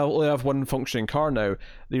they only have one functioning car now.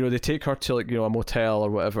 They take her to a motel or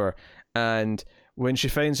whatever, and when she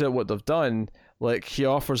finds out what they've done, like he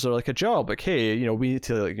offers her like a job. Like, hey, we need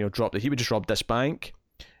to drop he would just rob this bank.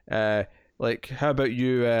 Like, how about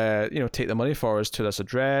you, take the money for us to this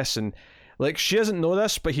address? And, like, she doesn't know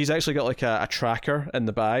this, but he's actually got, like, a tracker in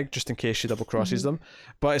the bag, just in case she double crosses them.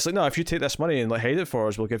 But it's like, no, if you take this money and, like, hide it for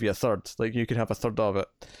us, we'll give you a third. Like, you can have a third of it.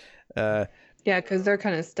 Yeah, because they're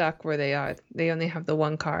kind of stuck where they are. They only have the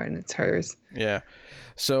one car, and it's hers. Yeah.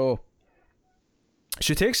 So,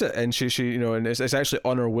 she takes it, and she and it's actually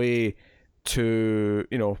on her way to,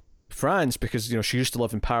 France, because, she used to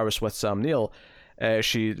live in Paris with Sam Neill.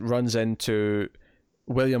 She runs into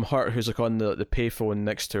William Hurt, who's like on the payphone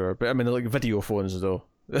next to her. But I mean, they're like video phones though.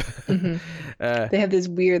 They have this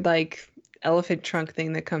weird like elephant trunk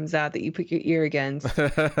thing that comes out that you put your ear against,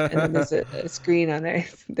 and then there's a screen on there.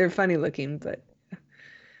 They're funny looking, but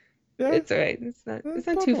it's all right. It's not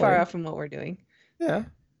too far off from what we're doing. Yeah,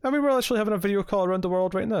 I mean, we're actually having a video call around the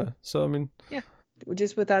world right now. So I mean, yeah,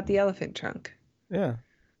 just without the elephant trunk. Yeah,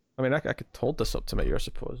 I mean, I could hold this up to my ear, I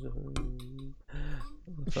suppose.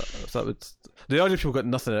 That would, the audio people got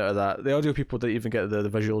nothing out of that. The audio people didn't even get the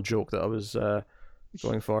visual joke that I was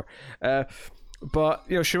going for. But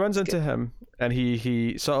she runs into him, and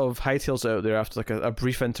he sort of hightails out there after like a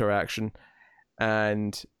brief interaction,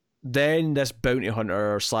 and then this bounty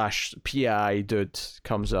hunter / PI dude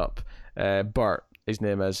comes up, Bert, his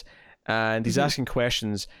name is, and he's asking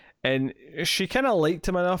questions, and she kind of liked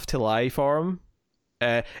him enough to lie for him.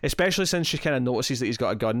 Especially since she kind of notices that he's got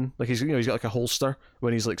a gun, like he's got like a holster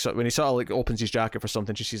when he's like when he sort of like opens his jacket for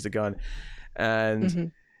something, she sees the gun,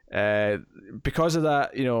 and because of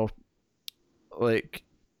that, like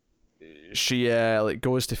she like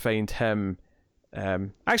goes to find him.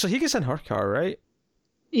 Actually, he gets in her car, right?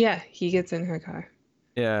 Yeah, he gets in her car.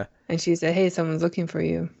 Yeah, and she said, "Hey, someone's looking for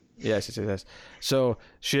you." Yes, it is. So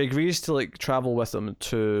she agrees to like travel with them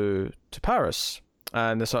to Paris.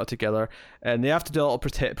 And they're sort of together, and they have to do a little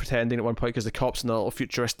pretending at one point because the cops and the little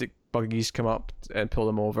futuristic buggies come up and pull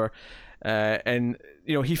them over, and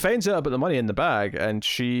he finds out about the money in the bag, and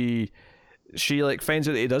she like finds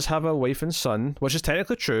out that he does have a wife and son, which is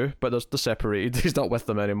technically true, but they're separated. He's not with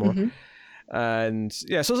them anymore, and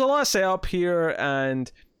yeah, so there's a lot of setup here, and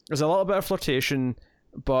there's a little bit of flirtation.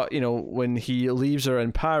 But when he leaves her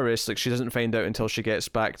in Paris, like she doesn't find out until she gets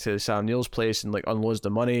back to Sam Neill's place and like unloads the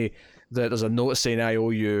money that there's a note saying "I owe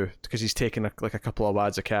you" because he's taken a couple of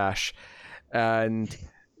wads of cash, and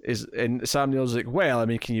Sam Neill's like, well, I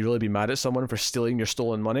mean, can you really be mad at someone for stealing your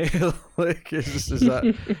stolen money? Like, is that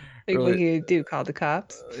like really... what you do? Call the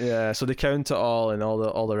cops? Yeah, so they count it all and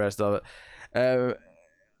all the rest of it.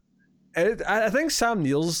 I think Sam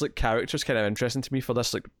Neill's like character is kind of interesting to me for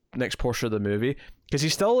this like next portion of the movie because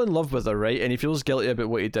he's still in love with her, right? And he feels guilty about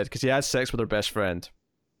what he did because he had sex with her best friend.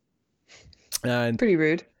 And pretty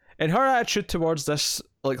rude. And her attitude towards this,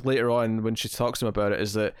 like later on when she talks to him about it,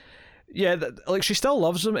 is that Yeah, like she still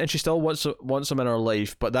loves him and she still wants him in her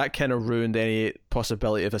life, but that kind of ruined any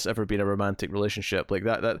possibility of this ever being a romantic relationship. Like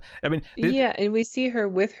that I mean, Yeah, and we see her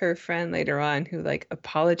with her friend later on who like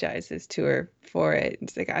apologizes to her for it.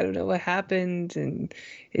 It's like, I don't know what happened and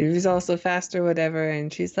it was also fast or whatever.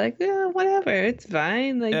 And she's like, yeah, whatever, it's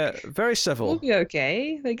fine. Like, very we'll civil. be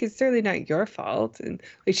okay. Like, it's certainly not your fault. And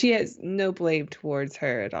like, she has no blame towards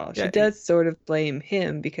her at all. She Yeah, does sort of blame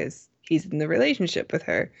him because he's in the relationship with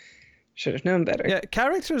her. Should have known better. yeah,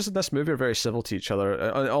 characters in this movie are very civil to each other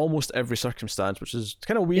in almost every circumstance, which is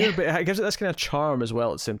kind of weird, but it gives it this kind of charm as well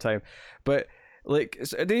at the same time. But like I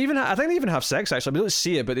think they even have sex actually. We don't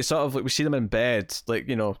see it, but they sort of like we see them in bed,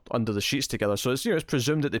 like under the sheets together. So it's it's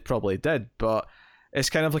presumed that they probably did, but it's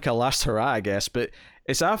kind of like a last hurrah, I guess. But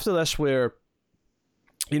it's after this where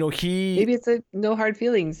he maybe it's a no hard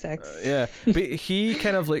feelings sex. Yeah, but he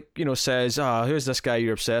kind of like says, who's this guy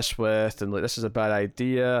you're obsessed with, and like this is a bad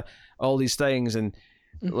idea, all these things, and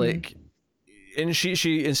like, and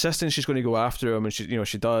she insisting she's going to go after him, and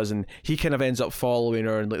she does, and he kind of ends up following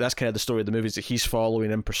her, and like that's kind of the story of the movie is that he's following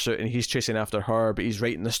in pursuit, and he's chasing after her, but he's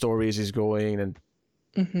writing the story as he's going,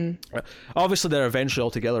 and obviously they're eventually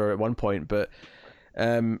all together at one point, but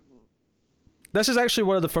this is actually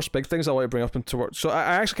one of the first big things I want to bring up into work. So I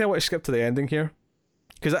actually kind of want to skip to the ending here,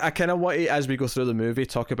 because I kind of want to, as we go through the movie,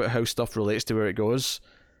 talk about how stuff relates to where it goes.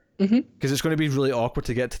 Because it's going to be really awkward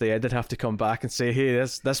to get to the end and have to come back and say, hey,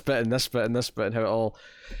 this bit and this bit and this bit and how it all.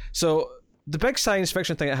 So the big science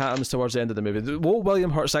fiction thing that happens towards the end of the movie, what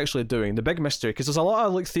William Hurt's actually doing, the big mystery, because there's a lot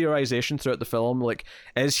of like theorization throughout the film, like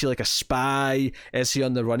is he like a spy? Is he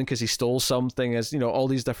on the run because he stole something? Is all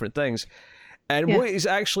these different things, and what he's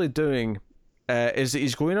actually doing. Is that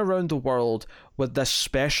he's going around the world with this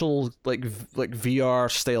special like VR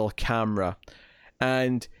style camera,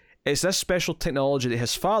 and it's this special technology that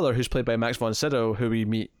his father, who's played by Max von Sydow, who we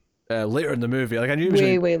meet later in the movie. Like I knew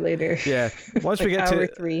way later. Yeah, once like we get hour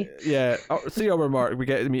to 3. Yeah, 3 hour mark, we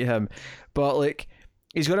get to meet him, but like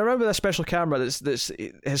he's going around with this special camera. That's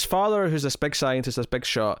his father, who's this big scientist, this big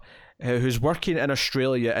shot, who's working in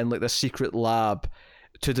Australia in like this secret lab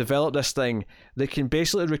to develop this thing that can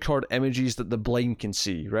basically record images that the blind can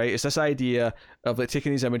see, right? It's this idea of like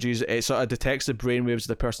taking these images, it sort of detects the brainwaves of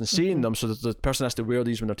the person seeing them, so that the person has to wear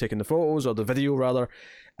these when they're taking the photos, or the video rather,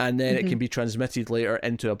 and then it can be transmitted later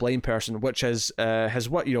into a blind person, which is his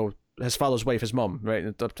father's wife, his mum, right?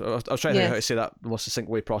 I was trying to think how to say that the most succinct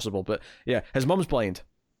way possible, but yeah, his mum's blind,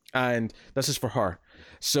 and this is for her.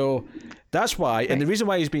 So that's why, and the reason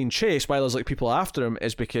why he's being chased, why there's like people after him,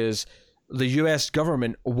 is because the US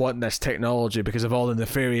government want this technology because of all the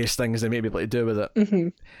nefarious things they may be able to do with it.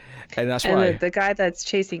 And that's why. And the guy that's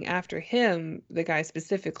chasing after him, the guy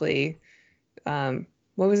specifically, what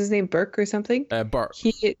was his name? Burke or something? Burt.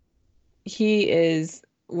 He is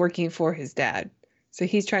working for his dad. So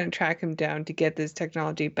he's trying to track him down to get this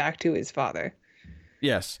technology back to his father.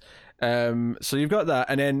 Yes. So you've got that.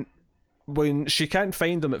 And then when she can't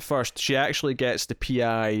find him at first, she actually gets the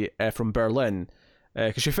PI from Berlin.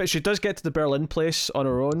 Because she does get to the Berlin place on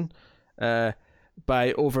her own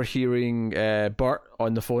by overhearing Burt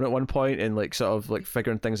on the phone at one point and like sort of like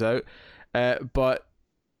figuring things out. But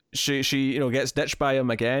she gets ditched by him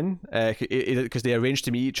again because they arrange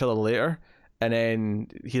to meet each other later, and then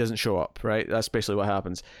he doesn't show up. Right, that's basically what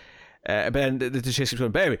happens. But then the chase keeps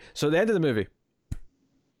going. But anyway, so at the end of the movie,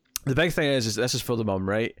 the big thing is this is for the mum,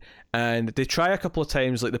 right? And they try a couple of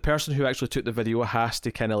times, like the person who actually took the video has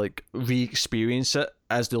to kind of like re-experience it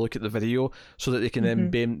as they look at the video, so that they can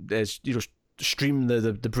then stream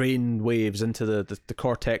the brain waves into the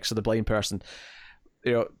cortex of the blind person.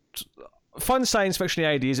 Fun science fiction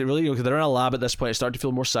ideas. It really, they're in a lab at this point. It's starting to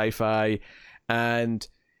feel more sci-fi, and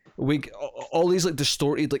all these like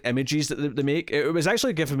distorted like images that they make. It was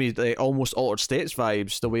actually giving me like almost Altered States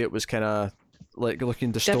vibes, the way it was kind of like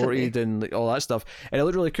looking distorted. Definitely. And like, all that stuff, and it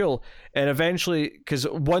looked really cool. And eventually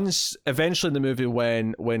in the movie,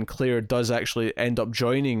 when Claire does actually end up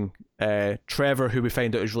joining Trevor, who we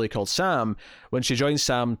find out is really called Sam, when she joins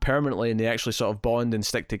Sam permanently and they actually sort of bond and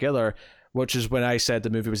stick together, which is when I said the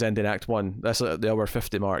movie was ending Act 1. That's at the hour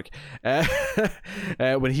 50 mark.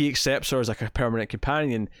 When he accepts her as like a permanent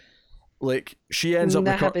companion, like she ends up.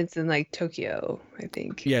 That happens in like Tokyo, I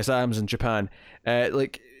think. Yes, that happens in Japan.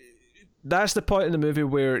 Like that's the point in the movie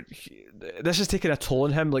where this is taking a toll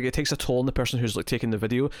on him. Like, it takes a toll on the person who's like taking the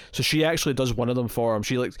video. So she actually does one of them for him.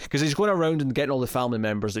 She like, because he's going around and getting all the family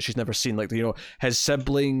members that she's never seen, like, you know, his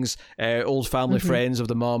siblings, old family friends of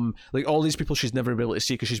the mum, like all these people she's never been able to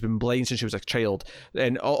see because she's been blind since she was a child,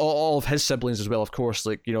 and all of his siblings as well, of course.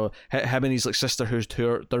 Like, you know, him and his like sister, who's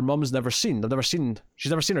their mum's never seen. She's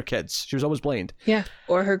never seen her kids. She was always blind. Yeah,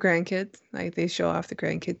 or her grandkids. Like, they show off the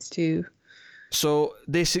grandkids too. So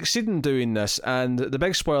they succeed in doing this, and the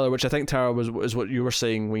big spoiler, which I think, Tara, was what you were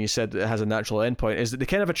saying when you said it has a natural endpoint, is that they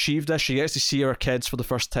kind of achieved this. She gets to see her kids for the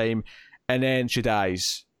first time, and then she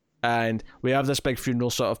dies. And we have this big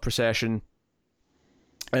funeral sort of procession,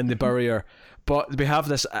 and they bury her. But we have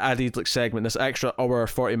this added like segment, this extra hour,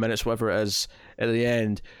 40 minutes, whatever it is, at the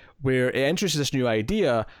end, where it introduces this new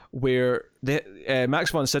idea where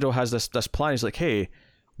Max von Sydow has this plan. He's like, hey,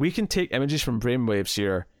 we can take images from brainwaves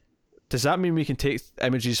here. Does that mean we can take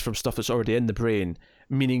images from stuff that's already in the brain,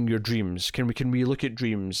 meaning your dreams? Can we look at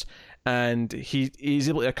dreams? And he's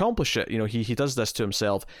able to accomplish it. You know, he does this to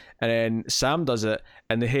himself, and then Sam does it,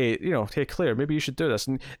 and hey Claire, maybe you should do this.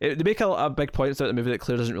 And they make a big point throughout the movie that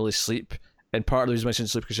Claire doesn't really sleep, and part of the reason why she doesn't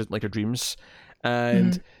sleep because she doesn't like her dreams.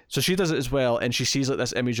 And so she does it as well, and she sees like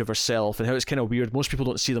this image of herself, and how it's kind of weird. Most people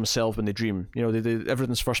don't see themselves when they dream. You know, they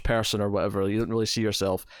everything's first person or whatever. You don't really see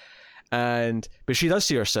yourself. But she does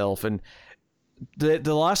see herself, and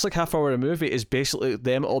the last like half hour of the movie is basically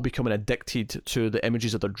them all becoming addicted to the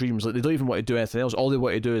images of their dreams. Like, they don't even want to do anything else. All they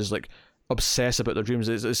want to do is like obsess about their dreams.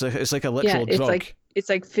 It's like a literal drug. It's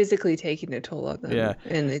like physically taking a toll on them. Yeah,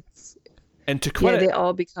 and to quit they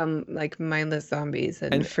all become like mindless zombies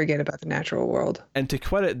and forget about the natural world. And to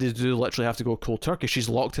quit it, they do literally have to go cold turkey. She's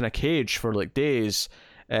locked in a cage for like days.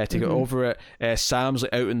 To get over it. Sam's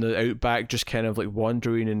like out in the outback, just kind of like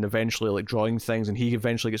wandering and eventually like drawing things, and he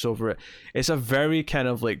eventually gets over it. It's a very kind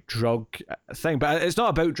of like drug thing, but it's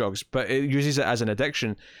not about drugs, but it uses it as an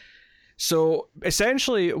addiction. So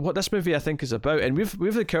essentially what this movie I think is about, and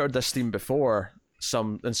we've encountered this theme before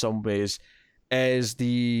in some ways, is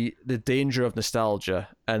the danger of nostalgia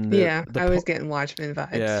and I was getting Watchmen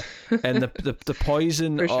vibes. Yeah, and the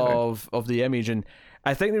poison sure. of the image. And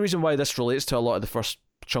I think the reason why this relates to a lot of the first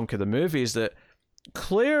chunk of the movie is that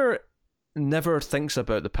Claire never thinks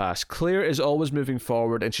about the past. Claire is always moving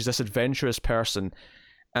forward, and she's this adventurous person,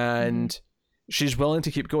 and she's willing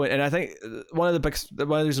to keep going. And I think one of the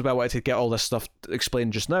reasons why I wanted to get all this stuff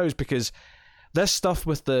explained just now is because this stuff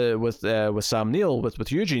with Sam Neill,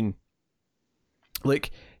 with Eugene,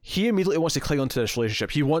 like, he immediately wants to cling onto this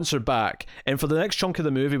relationship. He wants her back. And for the next chunk of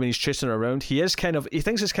the movie, when he's chasing her around, he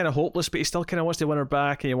thinks it's kind of hopeless, but he still kind of wants to win her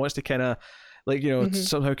back, and he wants to kind of, like, you know,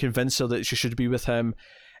 somehow convince her that she should be with him.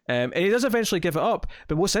 And he does eventually give it up.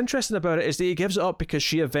 But what's interesting about it is that he gives it up because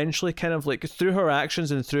she eventually kind of, like, through her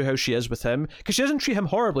actions and through how she is with him, because she doesn't treat him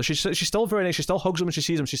horribly. She's still very nice. She still hugs him when she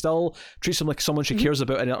sees him. She still treats him like someone she cares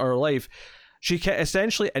about in her life. She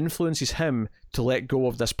essentially influences him to let go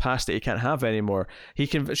of this past that he can't have anymore. She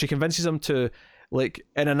convinces him to, like,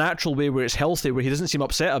 in a natural way where it's healthy, where he doesn't seem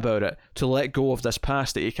upset about it, to let go of this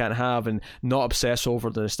past that he can't have and not obsess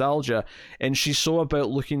over the nostalgia. And she's so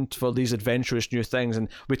about looking for these adventurous new things. And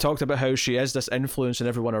we talked about how she is this influence in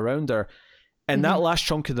everyone around her. And that last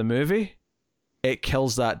chunk of the movie, it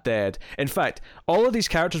kills that dead. In fact, all of these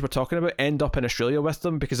characters we're talking about end up in Australia with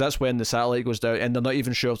them, because that's when the satellite goes down, and they're not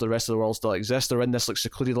even sure if the rest of the world still exists. They're in this like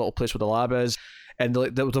secluded little place where the lab is, and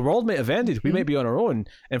the world might have ended. We might be on our own.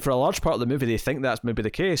 And for a large part of the movie, they think that's maybe the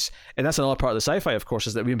case. And that's another part of the sci-fi, of course,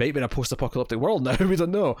 is that we might be in a post-apocalyptic world now. We don't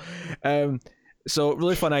know. So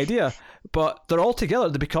really fun idea. But they're all together.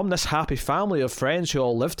 They become this happy family of friends who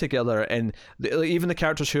all live together. And even the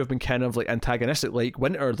characters who have been kind of like antagonistic, like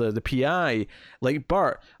Winter, the PI, like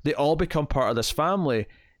Bert, they all become part of this family.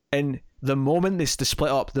 And the moment they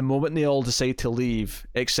split up, the moment they all decide to leave,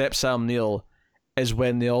 except Sam Neill, is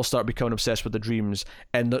when they all start becoming obsessed with the dreams,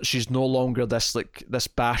 and that she's no longer this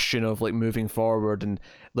bastion of like moving forward and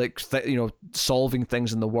like solving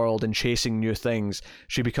things in the world and chasing new things.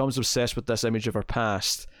 She becomes obsessed with this image of her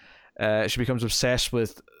past. She becomes obsessed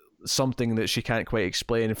with something that she can't quite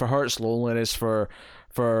explain. And for her, it's loneliness. For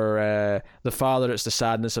the father, it's the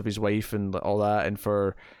sadness of his wife and all that. And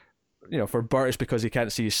for Bert, it's because he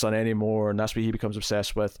can't see his son anymore, and that's what he becomes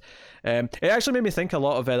obsessed with. It actually made me think a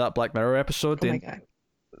lot of that Black Mirror episode. Oh my god!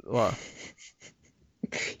 What?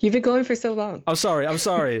 You've been going for so long. I'm sorry,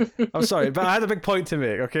 but I had a big point to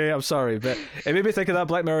make. Okay, I'm sorry, but it made me think of that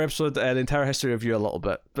Black Mirror episode, the entire history of you, a little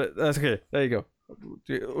bit. But that's okay. There you go.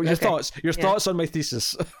 Your thoughts on my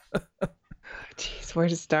thesis. Jeez, where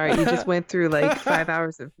to start? You just went through like 5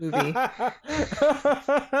 hours of movie.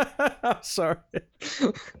 I'm sorry.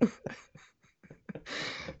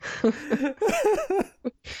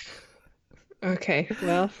 Okay,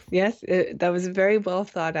 well, yes, that was very well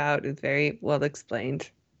thought out and very well explained.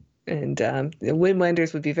 And Wim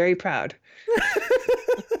Wenders would be very proud.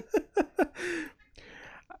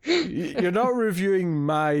 You're not reviewing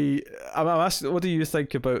my. I'm asking. What do you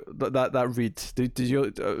think about that read? Did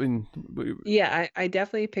you? I mean, Yeah, I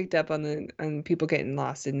definitely picked up on the on people getting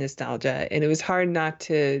lost in nostalgia, and it was hard not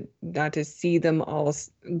to see them all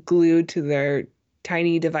glued to their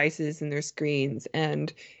tiny devices and their screens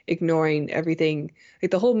and ignoring everything. Like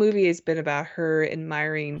the whole movie has been about her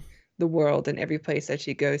admiring the world and every place that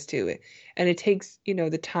she goes to. And it takes,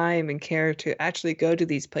 the time and care to actually go to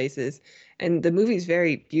these places. And the movie's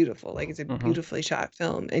very beautiful. Like it's a mhm. beautifully shot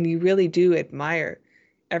film, and you really do admire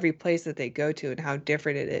every place that they go to and how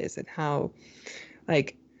different it is and how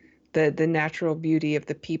like the natural beauty of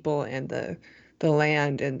the people and the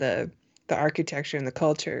land and the architecture and the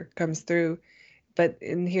culture comes through. But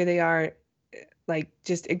and here they are like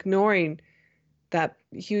just ignoring that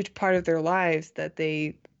huge part of their lives that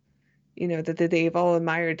they've all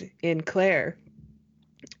admired in Claire,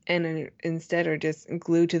 and instead are just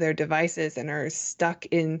glued to their devices and are stuck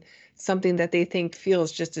in something that they think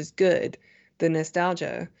feels just as good, the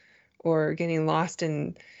nostalgia, or getting lost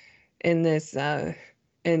in this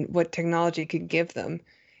in what technology could give them.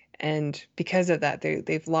 And because of that,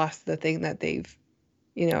 they've lost the thing that they've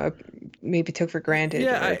you know maybe took for granted.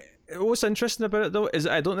 Yeah. Or What's interesting about it though is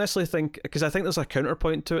I don't necessarily think, because I think there's a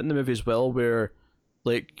counterpoint to it in the movie as well, where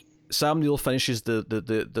like Sam Neill finishes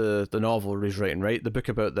the novel he's writing, right, the book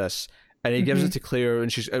about this, and he gives mm-hmm. it to Claire,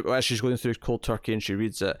 and she's as she's going through cold turkey, and she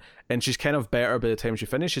reads it, and she's kind of better by the time she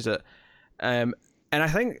finishes it. Um, and I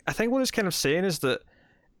think what it's kind of saying is that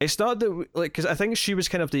it's not that like, because I think she was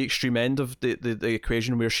kind of the extreme end of the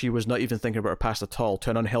equation, where she was not even thinking about her past at all, to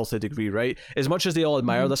an unhealthy degree, right? As much as they all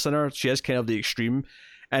admire Mm-hmm. this in her, she is kind of the extreme.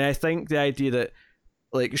 And I think the idea that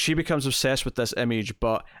like she becomes obsessed with this image,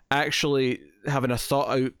 but actually having a thought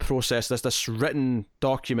out process, this written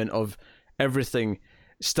document of everything,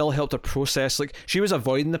 still helped her process. Like she was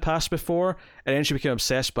avoiding the past before, and then she became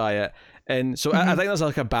obsessed by it. And so I Mm-hmm. think there's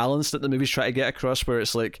like a balance that the movie's trying to get across, where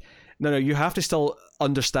it's like, no, you have to still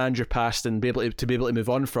understand your past and be able to move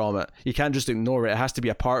on from it. You can't just ignore it. It has to be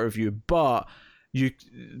a part of you, but you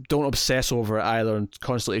don't obsess over it either and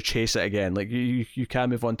constantly chase it again. Like you can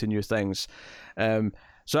move on to new things.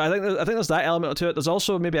 So I think there's that element to it. There's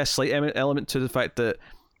also maybe a slight element to the fact that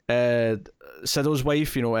Siddle's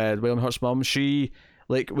wife, William Hurt's mum, she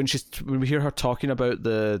like when we hear her talking about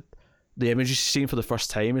the images she's seen for the first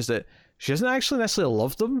time, is that she doesn't actually necessarily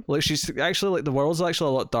love them. Like she's actually like the world's actually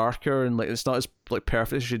a lot darker, and like it's not as like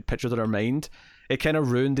perfect as she'd pictured in her mind. It kind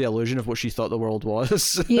of ruined the illusion of what she thought the world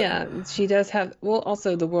was. Yeah, she does have. Well,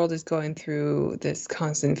 also the world is going through this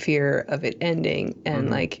constant fear of it ending, and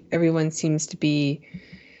Mm-hmm. like everyone seems to be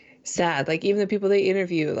sad. Like even the people they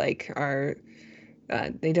interview, like are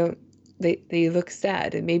they don't they look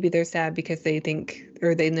sad, and maybe they're sad because they think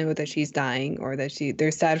or they know that she's dying, or that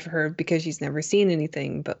they're sad for her because she's never seen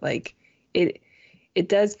anything. But like it it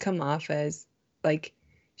does come off as like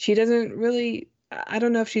she doesn't really. I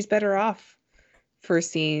don't know if she's better off for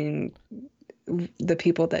seeing the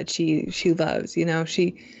people that she loves.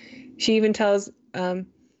 She even tells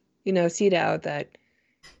Cedao that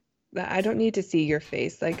I don't need to see your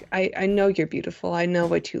face. Like I know you're beautiful. I know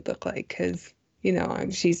what you look like because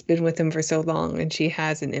she's been with him for so long, and she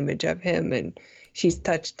has an image of him, and she's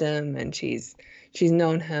touched him, and she's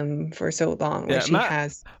known him for so long. Like Yeah, she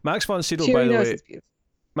has. Max von Sydow, She by already the knows way. he's beautiful.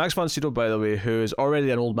 Max von Sydow, by the way, who is already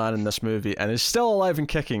an old man in this movie and is still alive and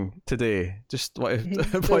kicking today. Just want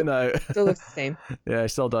to point that out. Still looks the same. Yeah, he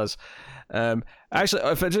still does. Actually,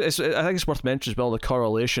 I think it's worth mentioning as well the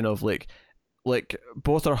correlation of like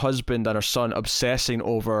both her husband and her son obsessing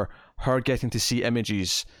over her getting to see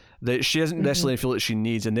images that she doesn't necessarily feel that she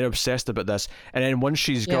needs, and they're obsessed about this. And then once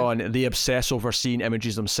she's gone, they obsess over seeing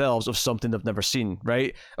images themselves of something they've never seen,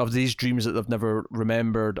 right? Of these dreams that they've never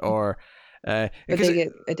remembered, or But they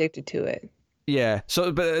get addicted to it. yeah.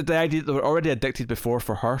 So, but the idea that they were already addicted before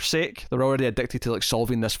for her sake, they were already addicted to like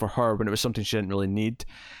solving this for her when it was something she didn't really need.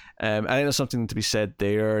 I think there's something to be said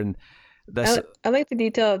there, and this. I like the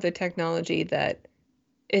detail of the technology that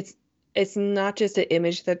it's it's not just an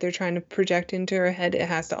image that they're trying to project into her head. It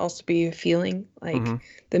has to also be a feeling. Like Mhm.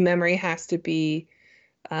 the memory has to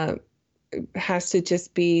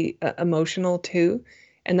just be emotional too.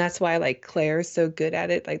 And that's why like Claire's so good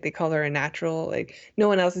at it. Like they call her a natural. Like no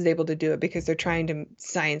one else is able to do it because they're trying to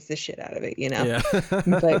science the shit out of it, you know?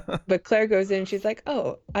 Yeah. But Claire goes in and she's like,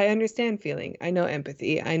 "Oh, I understand feeling. I know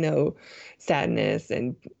empathy. I know sadness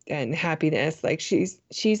and happiness. Like she's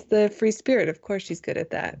the free spirit. Of course she's good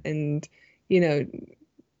at that." And you know,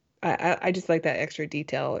 I just like that extra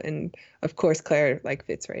detail. And of course Claire like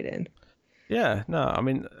fits right in. Yeah, no, I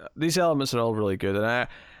mean these elements are all really good, and I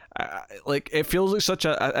like it feels like such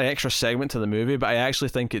an extra segment to the movie, but I actually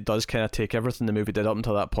think it does kind of take everything the movie did up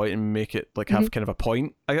until that point and make it like have kind of a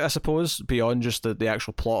point, I suppose, beyond just the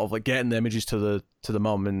actual plot of like getting the images to the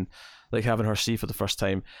mum and like having her see for the first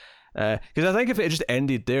time. Because I think if it just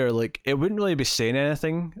ended there, like it wouldn't really be saying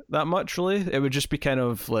anything that much. Really, it would just be kind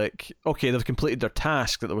of like, okay, they've completed their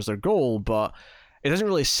task, that was their goal, but it doesn't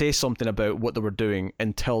really say something about what they were doing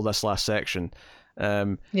until this last section.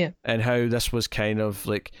 Yeah. And how this was kind of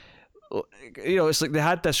like, you know, it's like they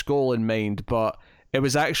had this goal in mind, but it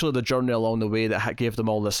was actually the journey along the way that gave them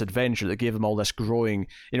all this adventure, that gave them all this growing,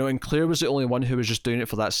 you know. And Claire was the only one who was just doing it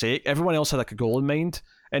for that sake. Everyone else had like a goal in mind,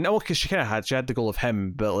 and because she had the goal of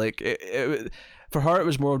him, but like for her it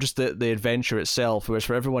was more of just the adventure itself, whereas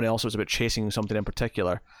for everyone else it was about chasing something in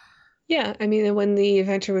particular. Yeah, I mean, and when the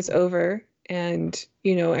adventure was over and,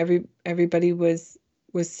 you know, everybody was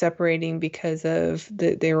separating because of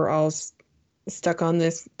they were all stuck on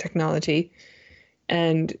this technology,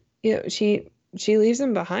 and you know, she leaves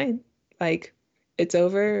them behind. Like it's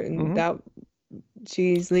over, and that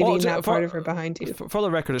she's leaving that part of her behind too. For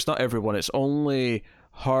the record, it's not everyone. It's only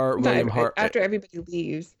her, William Hurt. After everybody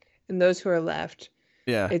leaves, and those who are left,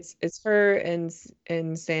 yeah, it's her and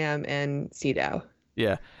Sam and Cedow.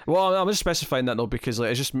 Yeah. Well, I'm just specifying that though because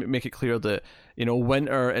like it's just make it clear that, you know,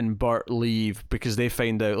 Winter and Burt leave because they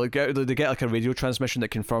find out like they get like a radio transmission that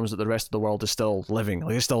confirms that the rest of the world is still living,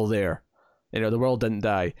 like it's still there. You know, the world didn't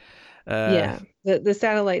die. Yeah, the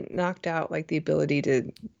satellite knocked out like the ability to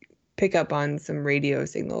pick up on some radio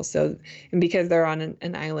signals. So, and because they're on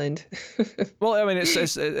an island. Well, I mean, it's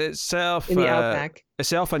itself in the outback.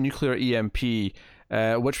 Itself a nuclear EMP.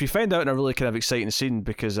 Which we find out in a really kind of exciting scene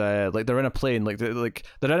because like they're in a plane, like they're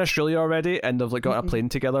in Australia already, and they've like got a plane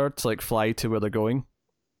together to like fly to where they're going,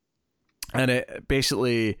 and it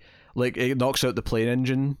basically like it knocks out the plane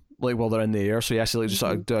engine like while they're in the air, so you actually like, just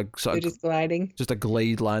sort of do a just gliding, just a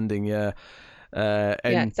glide landing, yeah. And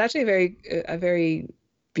yeah, it's actually a very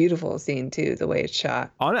beautiful scene too, the way it's shot.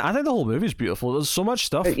 I think the whole movie's beautiful. There's so much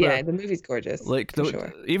stuff. Yeah, the movie's gorgeous. Like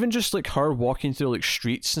sure. Even just like her walking through like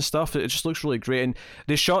streets and stuff, it just looks really great. And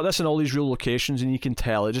they shot this in all these real locations, and you can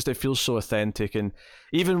tell it feels so authentic. And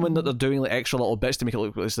even when they're doing like extra little bits to make it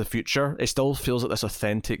look like it's the future, it still feels like this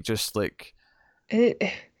authentic. Just like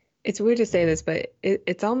it's weird to say this, but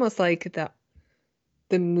it's almost like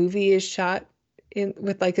the movie is shot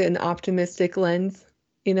with like an optimistic lens.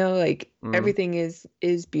 You know, like everything is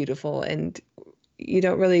beautiful, and you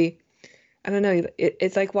don't really, I don't know,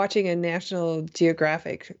 it's like watching a National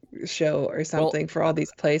Geographic show or something for all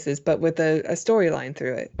these places, but with a storyline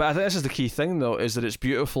through it. But I think this is the key thing, though, is that it's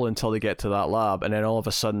beautiful until they get to that lab, and then all of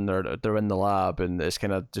a sudden they're in the lab, and it's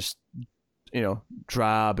kind of just, you know,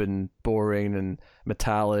 drab and boring and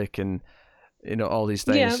metallic, and you know all these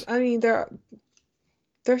things. Yeah, I mean there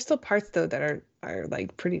are still parts though that are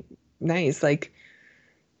like pretty nice, like.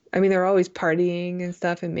 I mean, they're always partying and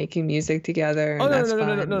stuff and making music together.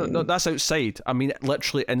 And No, that's outside. I mean,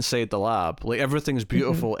 literally inside the lab. Like everything's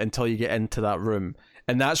beautiful until you get into that room,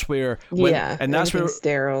 and that's where that's where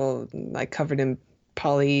sterile, like covered in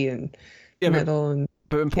poly and metal.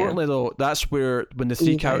 But importantly, though, that's where when the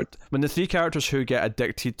three characters who get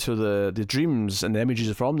addicted to the dreams and the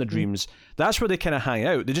images from the dreams, that's where they kind of hang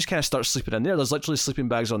out. They just kind of start sleeping in there. There's literally sleeping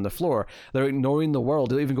bags on the floor. They're ignoring the world.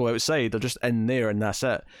 They don't even go outside. They're just in there, and that's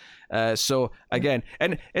it. So again,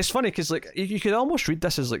 and it's funny because like you could almost read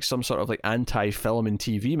this as like some sort of like anti-film and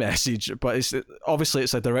TV message, but it's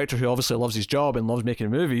a director who obviously loves his job and loves making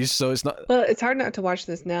movies, so it's not. Well, it's hard not to watch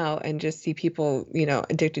this now and just see people, you know,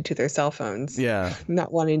 addicted to their cell phones. Yeah,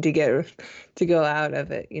 not wanting to go out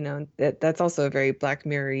of it. You know, that's also a very Black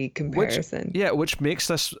Mirror-y comparison. Which makes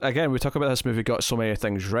this, again, we talk about this movie got so many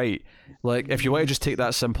things right. Like if you want to just take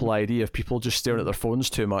that simple idea of people just staring at their phones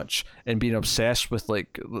too much and being obsessed with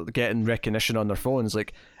like getting recognition on their phones,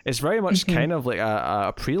 like it's very much kind of like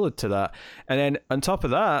a prelude to that. And then on top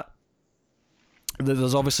of that,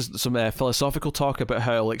 there's obviously some philosophical talk about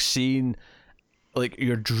how like seeing like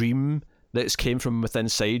your dream that's came from within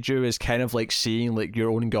inside you is kind of like seeing like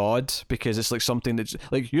your own god, because it's like something that's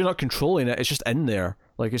like you're not controlling it, it's just in there,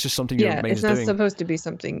 like it's just something your mind's doing. It's not supposed to be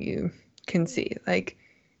something you can see, like,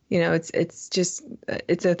 you know, it's just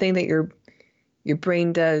it's a thing that your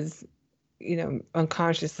brain does,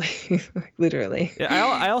 unconsciously, literally. Yeah,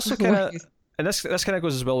 I also kind of, and this kind of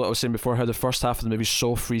goes as well what I was saying before, how the first half of the movie is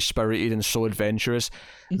so free spirited and so adventurous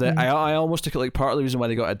that I almost took it like part of the reason why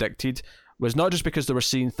they got addicted was not just because they were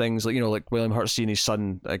seeing things like, like William Hurt seeing his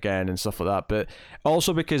son again and stuff like that, but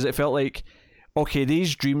also because it felt like, okay,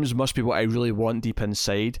 these dreams must be what I really want deep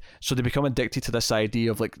inside. So they become addicted to this idea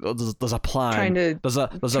of like, there's a plan.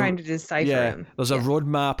 Trying to decipher him. There's a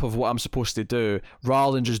roadmap of what I'm supposed to do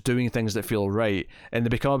rather than just doing things that feel right. And they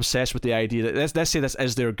become obsessed with the idea that, let's say this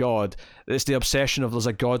is their God. It's the obsession of there's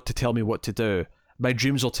a God to tell me what to do. My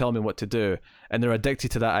dreams will tell me what to do. And they're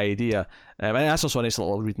addicted to that idea. And that's also a nice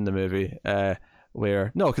little read in the movie.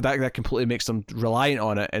 Where that completely makes them reliant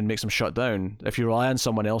on it and makes them shut down. If you rely on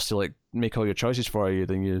someone else to like make all your choices for you,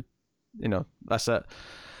 then you that's it.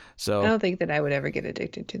 So I don't think that I would ever get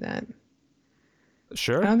addicted to that.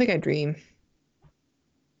 Sure. I don't think I dream.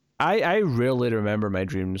 I rarely remember my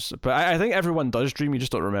dreams, but I think everyone does dream. You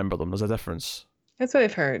just don't remember them. There's a difference. That's what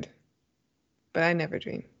I've heard, but I never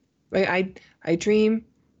dream. Like I dream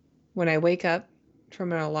when I wake up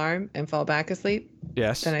from an alarm and fall back asleep.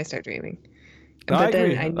 Yes. Then I start dreaming. No, but I then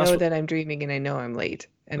agree. I know that I'm dreaming and I know I'm late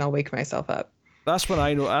and I'll wake myself up. That's when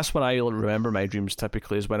I know. That's when I remember my dreams.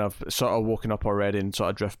 Typically, is when I've sort of woken up already and sort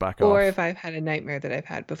of drift back off. Or if I've had a nightmare that I've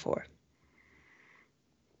had before,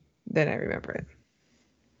 then I remember it.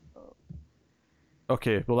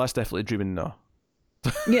 Okay, well that's definitely dreaming now.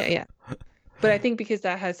 Yeah. But I think because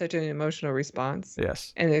that has such an emotional response.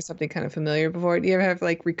 Yes. And there's something kind of familiar before. Do you ever have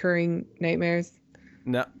like recurring nightmares?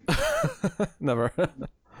 No, never.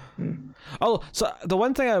 Oh, so the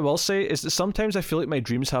one thing I will say is that sometimes I feel like my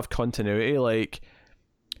dreams have continuity, like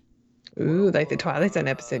like the Twilight Zone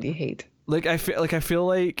episode you hate. Like I feel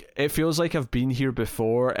like it feels like I've been here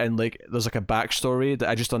before, and like there's like a backstory that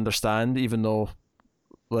I just understand, even though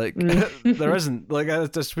like there isn't. Like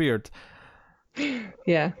it's just weird.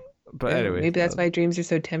 Yeah. But anyway, maybe that's why dreams are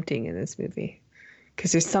so tempting in this movie,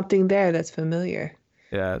 because there's something there that's familiar.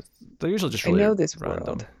 Yeah, they're usually just really I know this random.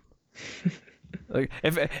 world. Like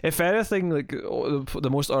if anything, like the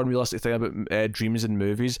most unrealistic thing about dreams in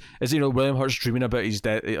movies is William Hurt's dreaming about his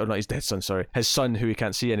dead, or not his dead son, sorry, his son who he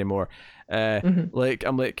can't see anymore. Like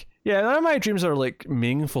I'm like, yeah, none of my dreams are like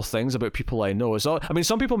meaningful things about people I know. I mean,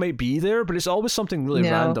 some people might be there, but it's always something really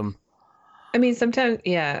random. I mean, sometimes,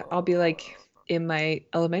 yeah, I'll be like in my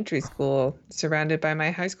elementary school, surrounded by my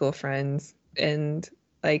high school friends, and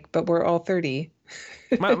like, but we're all 30.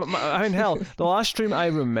 I mean, hell, the last dream I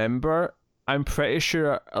remember, I'm pretty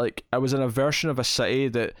sure like I was in a version of a city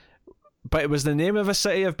but it was the name of a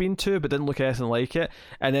city I've been to, but didn't look anything like it.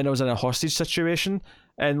 And then I was in a hostage situation,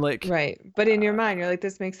 and like right. But in your mind, you're like,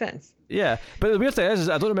 this makes sense. Yeah, but the weird thing is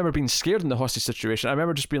I don't remember being scared in the hostage situation. I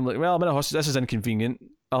remember just being like, well, I'm in a hostage. This is inconvenient.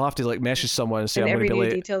 I'll have to like message someone and say I'm going to be late.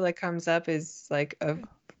 Every detail that comes up is like, of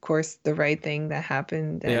course, the right thing that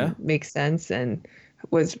happened and makes sense and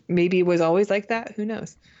was always like that. Who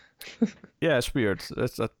knows? Yeah, it's weird.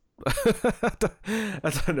 It's I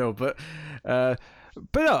don't know, but no,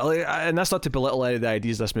 like, and that's not to belittle any of the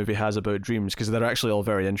ideas this movie has about dreams, because they're actually all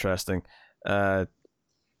very interesting.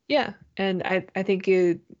 Yeah, and I think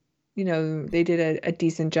they did a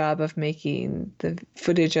decent job of making the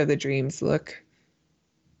footage of the dreams look,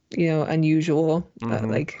 unusual,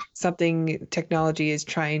 like something technology is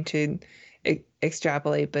trying to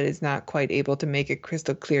extrapolate, but is not quite able to make a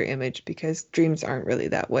crystal clear image, because dreams aren't really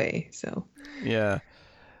that way. So yeah.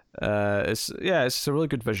 It's a really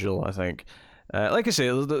good visual, I think. Like I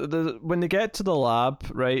say, when they get to the lab,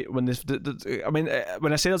 right? When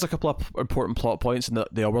when I say there's a couple of important plot points in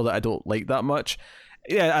the hour that I don't like that much.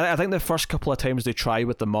 Yeah, I think the first couple of times they try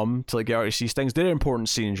with the mum to like get her to see things, they're important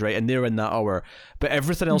scenes, right? And they're in that hour, but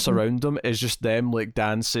everything else around them is just them like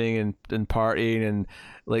dancing and partying and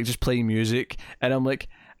like just playing music. And I'm like,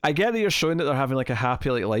 I get that you're showing that they're having like a happy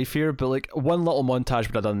like life here, but like one little montage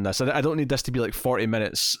would have done this. I don't need this to be like 40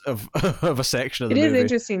 minutes of of a section of the movie. It is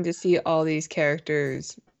interesting to see all these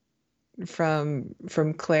characters from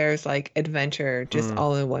Claire's like adventure just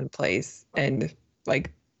all in one place, and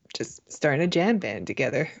like just starting a jam band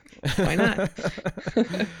together. Why not?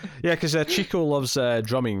 Yeah, because Chico loves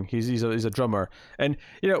drumming. He's a drummer, and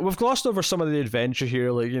we've glossed over some of the adventure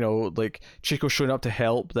here, like like Chico showing up to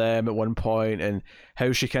help them at one point, and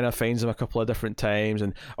how she kind of finds them a couple of different times,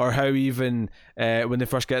 and or how even when they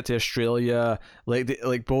first get to Australia,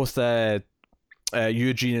 like both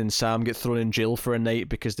Eugene and Sam get thrown in jail for a night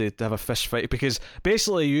because they have a fist fight, because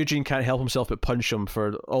basically Eugene can't help himself but punch him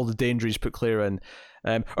for all the danger he's put Claire in.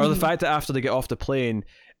 Or the fact that after they get off the plane,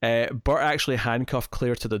 Bert actually handcuffed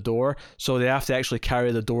Claire to the door, so they have to actually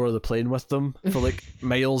carry the door of the plane with them for like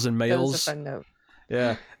miles and miles. That was a fun note.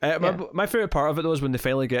 Yeah. My favorite part of it though is when they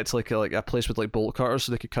finally get to like a place with like bolt cutters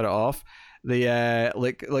so they could cut it off. They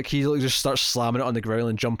like he like, just starts slamming it on the ground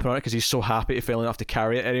and jumping on it because he's so happy to finally not have to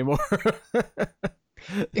carry it anymore.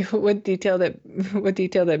 What detail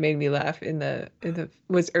that made me laugh in the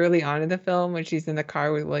was early on in the film when she's in the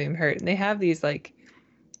car with William Hurt, and they have these like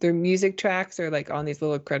their music tracks are like on these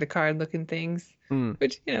little credit card looking things,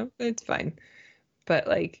 which it's fine, but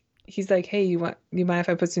like he's like, hey, you mind if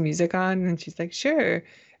I put some music on? And she's like, sure.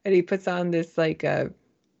 And he puts on this like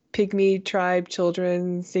pygmy tribe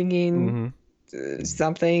children singing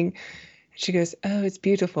something. She goes, oh, it's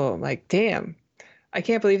beautiful. I'm like, damn, I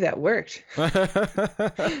can't believe that worked. Let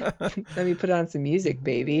me put on some music,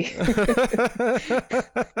 baby.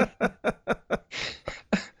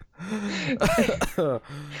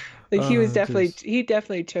 Like he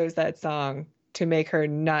definitely chose that song to make her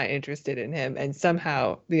not interested in him, and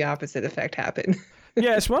somehow the opposite effect happened.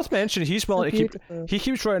 Yeah, it's worth mentioning he's willing to he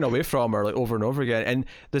keeps running away from her like over and over again, and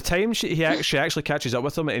the time she actually catches up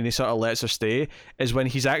with him and he sort of lets her stay is when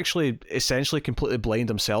he's actually essentially completely blind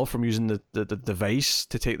himself from using the device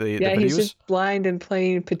to take the videos. He's just blind and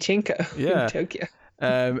playing pachinko in Tokyo.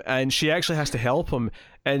 And she actually has to help him,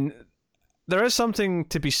 and there is something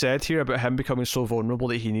to be said here about him becoming so vulnerable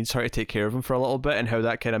that he needs her to take care of him for a little bit, and how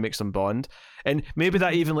that kind of makes them bond. And maybe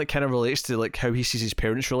that even like kind of relates to like how he sees his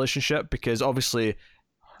parents' relationship, because obviously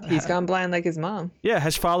he's gone blind like his mom. Yeah,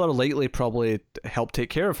 his father likely probably helped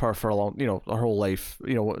take care of her for a long, her whole life,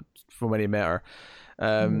 from when he met her.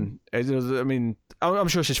 I mean, I'm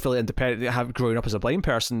sure she's fairly independent, growing up as a blind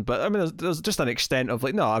person, but I mean, there's just an extent of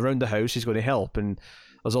like, no, around the house he's going to help, and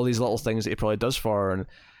there's all these little things that he probably does for her,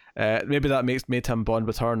 and maybe that made him bond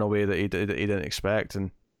with her in a way that he didn't expect.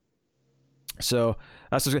 And so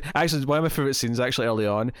that's actually one of my favorite scenes actually early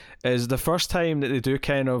on is the first time that they do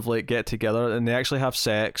kind of like get together and they actually have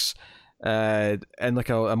sex in like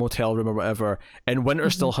a motel room or whatever, and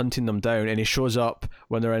Winter's still hunting them down, and he shows up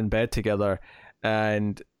when they're in bed together,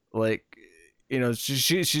 and like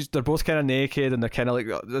she's they're both kind of naked and they're kind of like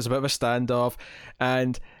there's a bit of a standoff,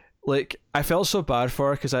 and like I felt so bad for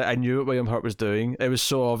her because I knew what William Hurt was doing. It was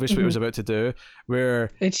so obvious what he was about to do.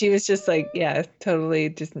 And she was just like, yeah, totally,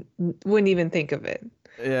 just wouldn't even think of it.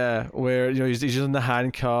 Yeah, where he's using the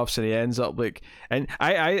handcuffs and he ends up like, and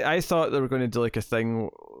I thought they were going to do like a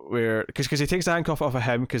thing where because he takes the handcuff off of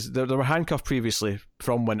him because they were handcuffed previously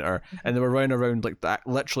from Winter, and they were running around like that,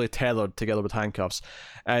 literally tethered together with handcuffs,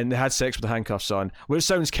 and they had sex with the handcuffs on, which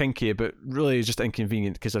sounds kinky but really is just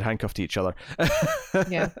inconvenient because they're handcuffed to each other.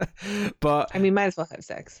 Yeah, but I mean, might as well have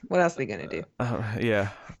sex. What else are they gonna do? Yeah,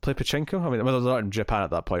 play pachinko. I mean, well, they're not in Japan at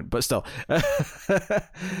that point, but still.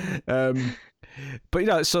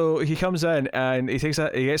 But so he comes in and he gets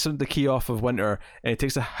the key off of Winter, and he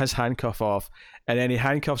takes his handcuff off, and then he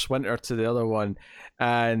handcuffs Winter to the other one,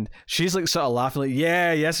 and she's like sort of laughing like,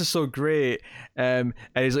 yeah, this is so great, and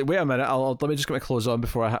he's like, wait a minute, let me just get my clothes on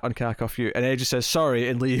before I handcuff you, and then he just says sorry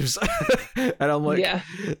and leaves. And I'm like, yeah,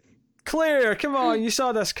 Claire, come on, you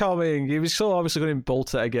saw this coming. He was so obviously going to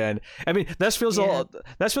bolt it again. I mean, this feels a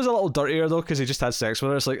little dirtier though, because he just had sex with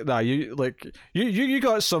her. It's like, nah, you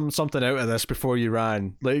got something out of this before you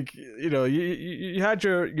ran. Like, you had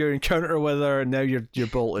your encounter with her, and now you're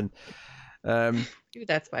bolting. Maybe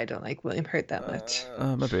that's why I don't like William Hurt that much.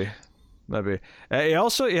 Maybe. He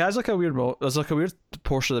has like a weird there's like a weird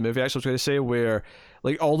portion of the movie actually I was going to say where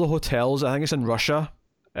like all the hotels, I think it's in Russia,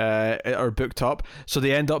 are booked up, so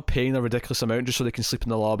they end up paying a ridiculous amount just so they can sleep in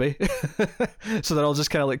the lobby. So they're all just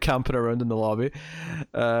kind of like camping around in the lobby.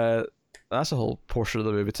 That's a whole portion of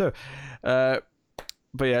the movie too. But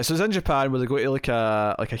yeah, so it's in Japan where they go to like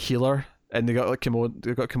a healer, and they got like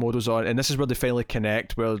kimonos on, and this is where they finally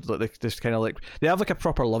connect, where like this kind of like they have like a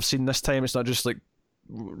proper love scene this time. It's not just like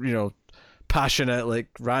passionate like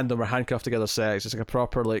random or handcuffed together sex. It's like a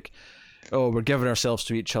proper like, oh, we're giving ourselves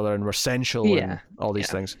to each other and we're sensual and all these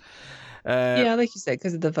things. Like you said,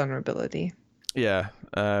 because of the vulnerability. Yeah.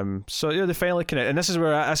 So they finally connect, and this is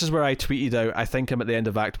where I tweeted out, I think I'm at the end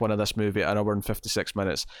of Act 1 of this movie, and we're in 56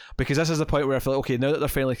 minutes, because this is the point where I feel like, okay, now that they're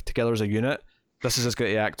finally together as a unit, this is as good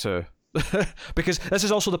as Act 2. Because this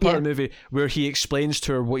is also the part of the movie where he explains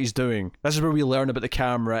to her what he's doing. This is where we learn about the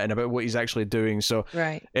camera and about what he's actually doing. So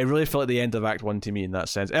it really felt like the end of Act 1 to me in that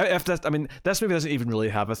sense. This movie doesn't even really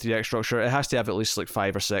have a 3-act structure. It has to have at least like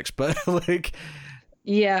 5 or 6, but like,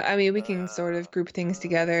 yeah, I mean, we can sort of group things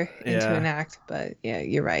together into an act, but yeah,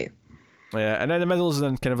 you're right. Yeah, and then the middle is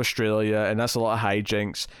in kind of Australia, and that's a lot of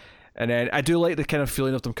hijinks. And then I do like the kind of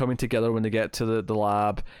feeling of them coming together when they get to the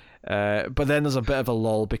lab. But then there's a bit of a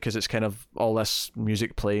lull because it's kind of all this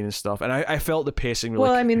music playing and stuff, and I felt the pacing really.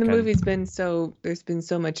 Well, I mean, the kick in. movie's been there's been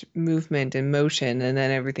so much movement and motion, and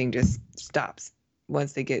then everything just stops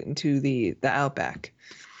once they get into the outback.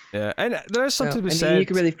 Yeah, and there is something to be and said. you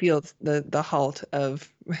can really feel the halt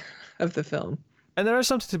of of the film. And there is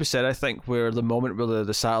something to be said, I think, where the moment where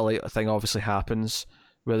the satellite thing obviously happens,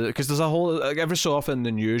 because there's a whole, like, every so often in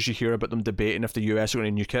the news you hear about them debating if the US are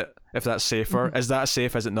going to nuke it, if that's safer. Is that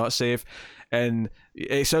safe? Is it not safe? And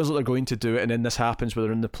it sounds like they're going to do it, and then this happens where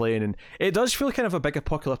they're in the plane, and it does feel kind of a big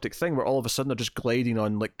apocalyptic thing where all of a sudden they're just gliding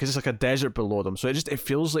on, like, because it's like a desert below them, so it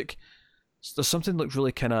feels like there's something like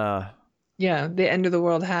really kind of. Yeah, the end of the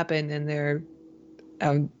world happened, and they're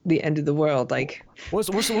the end of the world. Like, what's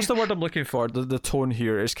the word I'm looking for? The tone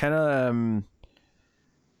here is kind of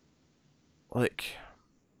like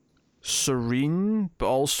serene, but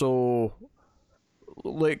also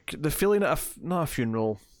like the feeling of not a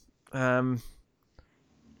funeral. There's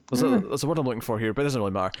a word I'm looking for here, but it doesn't really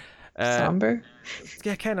matter. Somber.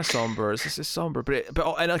 Yeah, kind of somber. It's somber, but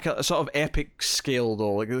in like a sort of epic scale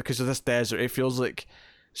though, like because of this desert, it feels like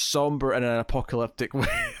somber in an apocalyptic way.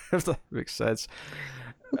 If that makes sense.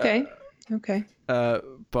 Okay.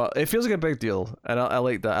 But it feels like a big deal, and I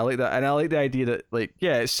like that. I like that, and I like the idea that, like,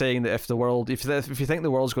 yeah, it's saying that if you think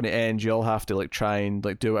the world's going to end, you all have to like try and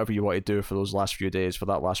like do whatever you want to do for those last few days, for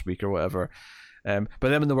that last week or whatever. But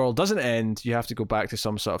then when the world doesn't end, you have to go back to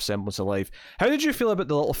some sort of semblance of life. How did you feel about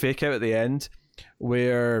the little fake out at the end,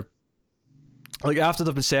 where, like, after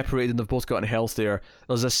they've been separated and they've both gotten healthier,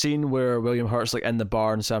 there's a scene where William Hurt's like in the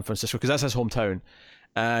bar in San Francisco, because that's his hometown,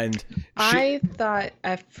 and I thought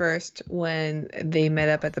at first when they met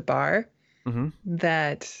up at the bar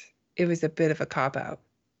that it was a bit of a cop out,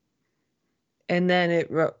 and then it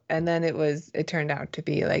turned out to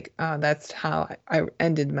be like, oh, that's how I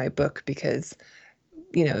ended my book, because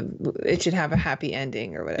it should have a happy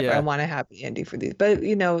ending or whatever. Yeah. I want a happy ending for these, but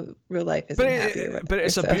real life isn't happy. Or whatever, but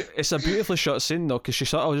it's a beautifully shot scene though, because she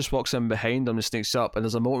sort of just walks in behind him and sneaks up, and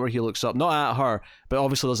there's a moment where he looks up, not at her, but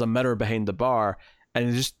obviously there's a mirror behind the bar,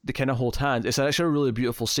 and they kind of hold hands. It's actually a really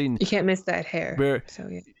beautiful scene. You can't miss that hair. Where so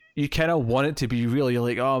yeah. You kind of want it to be real. You're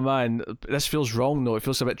like, oh man, this feels wrong though. It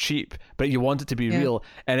feels a bit cheap, but you want it to be real.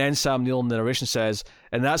 And then Sam Neill in the narration says,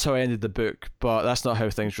 and that's how I ended the book, but that's not how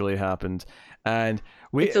things really happened. And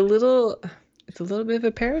it's a little bit of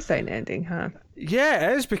a Parasite ending, huh? Yeah,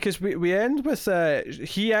 it is, because we end with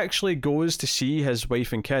he actually goes to see his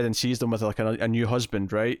wife and kid and sees them with like a new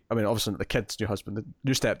husband, right? I mean, obviously not the kid's new husband, the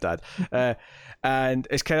new stepdad. And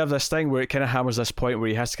it's kind of this thing where it kind of hammers this point where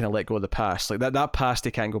he has to kind of let go of the past, like that past he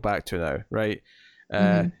can't go back to now, right?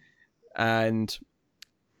 And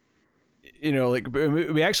like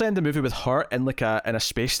we actually end the movie with her in like in a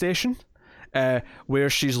space station, where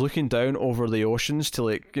she's looking down over the oceans to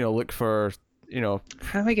like look for how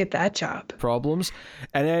do I get that job? Problems,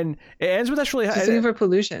 and then it ends with this really. Just looking for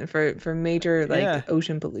pollution, for major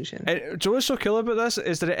ocean pollution. And what's so cool about this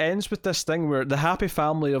is that it ends with this thing where the happy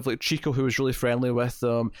family of like Chico, who was really friendly with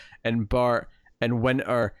them, and Bart and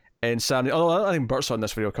Winter and Sam. Although I think Bart's on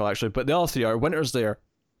this video call actually, but the other three are. Winter's there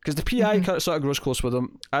because the PI sort of grows close with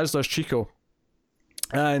him, as does Chico.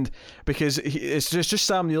 And because it's just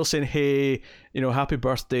Sam Neill saying, "Hey, happy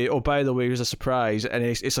birthday! Oh, by the way, here's a surprise!" And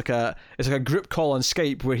it's like a group call on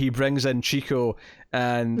Skype where he brings in Chico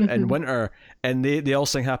and Winter, and they all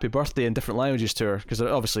sing happy birthday in different languages to her,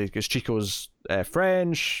 because Chico's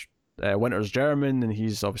French, Winter's German, and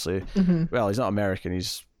he's obviously well, he's not American.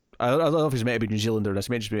 I don't know if he's meant to be New Zealander. This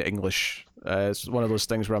may just be English. It's one of those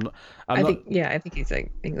things where I think he's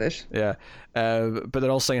like English. Yeah, but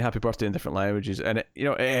they're all singing "Happy Birthday" in different languages, and it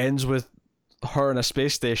ends with her in a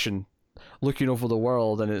space station, looking over the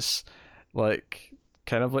world, and it's like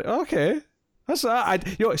kind of like, okay, that's that.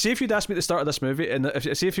 See if you'd asked me at the start of this movie, and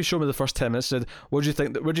if you showed me the first 10 minutes, said, "Where do you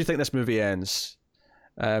think this movie ends?"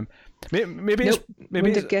 Maybe nope,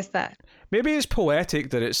 wouldn't have guessed that. Maybe it's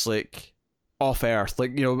poetic that it's like off Earth,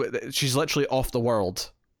 like she's literally off the world.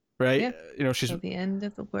 Right, she's at the end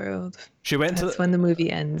of the world. That's when the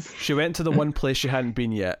movie ends. She went to the one place she hadn't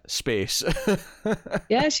been yet, space.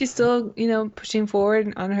 Yeah, she's still, pushing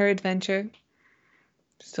forward on her adventure.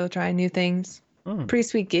 Still trying new things. Pretty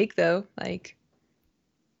sweet gig though, like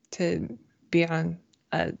to be on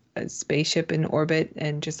a spaceship in orbit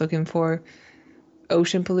and just looking for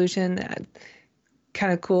ocean pollution.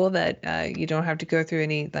 Kind of cool that you don't have to go through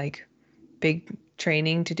any like big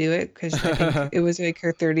training to do it, because I think it was like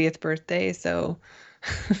her 30th birthday, so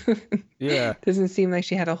yeah, doesn't seem like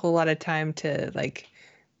she had a whole lot of time to like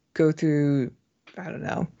go through, I don't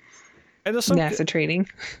know, And there's some NASA training.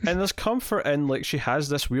 and there's comfort in like she has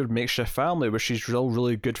this weird makeshift family where she's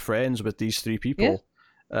really good friends with these three people.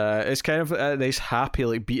 It's kind of a nice happy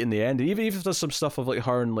like beat in the end. And even if there's some stuff of like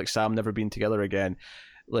her and like Sam never being together again,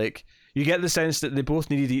 like you get the sense that they both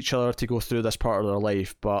needed each other to go through this part of their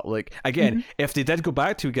life. But like again, if they did go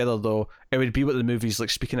back together though, it would be what the movie's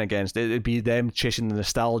like speaking against. It'd be them chasing the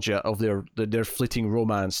nostalgia of their fleeting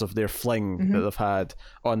romance, of their fling that they've had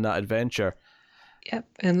on that adventure. Yep.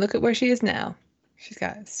 And look at where she is now. She's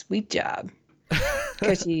got a sweet job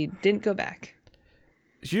because she didn't go back.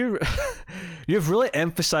 You've really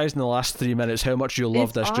emphasized in the last 3 minutes how much you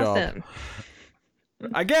love this job.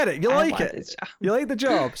 I get it. You like it. You like the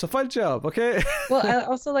job. It's a fun job, okay? Well, I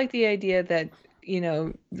also like the idea that,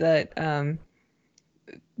 that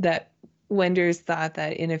that Wenders thought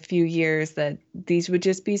that in a few years that these would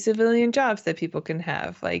just be civilian jobs that people can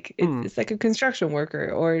have. Like it's like a construction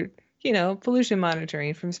worker or, pollution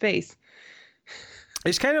monitoring from space.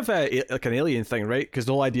 It's kind of like an alien thing, right? Because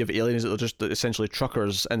the whole idea of alien is that they're just essentially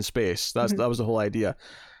truckers in space. That was the whole idea.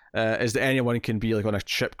 Is that anyone can be like on a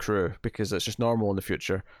ship crew because it's just normal in the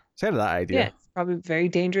future. It's kind of that idea. Yeah, it's probably very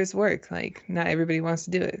dangerous work. Like not everybody wants to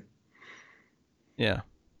do it. Yeah,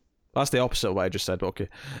 that's the opposite of what I just said. But okay.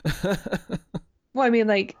 Well, I mean,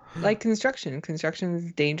 like construction. Construction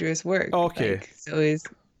is dangerous work. Okay. So is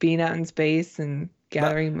being out in space and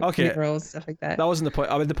gathering minerals, stuff like that. That wasn't the point.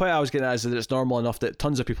 I mean, the point I was getting at is that it's normal enough that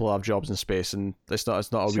tons of people have jobs in space, and it's not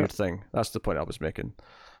a weird thing. That's the point I was making.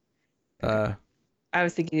 I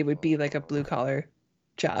was thinking it would be like a blue collar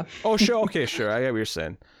job. Oh, sure. Okay, sure. I get what you're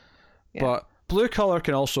saying. Yeah. But blue collar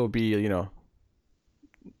can also be,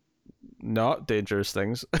 not dangerous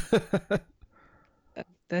things.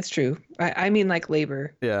 That's true. I mean, like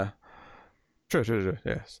labor. Yeah. True.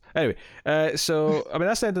 Yes. Anyway, so I mean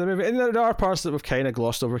that's the end of the movie, and there are parts that we've kind of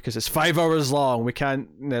glossed over because it's 5 hours long. We can't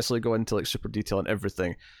necessarily go into like super detail on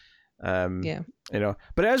everything. Yeah.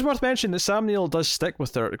 But it is worth mentioning that Sam Neill does stick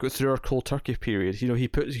with her through her cold turkey period.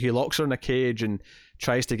 He locks her in a cage and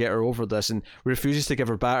tries to get her over this, and refuses to give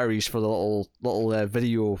her batteries for the little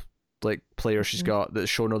video like player she's got that's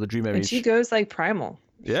showing all the dream image. And she goes like primal.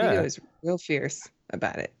 Yeah. She goes real fierce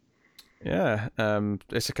about it. Yeah.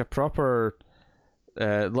 It's like a proper.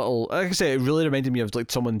 Little, like I say, it really reminded me of like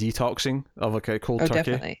someone detoxing of like a cold turkey.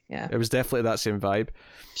 Definitely, yeah. It was definitely that same vibe.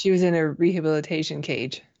 She was in a rehabilitation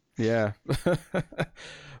cage. Yeah.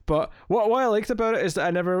 But what I liked about it is that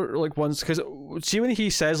I never like once, because see when he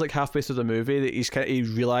says like halfway through the movie that he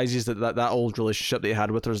realizes that old relationship that he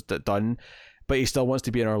had with her is done, but he still wants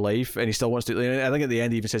to be in her life, and he still wants to. I think at the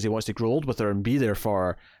end he even says he wants to grow old with her and be there for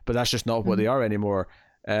her, but that's just not what they are anymore.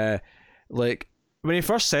 Like. When he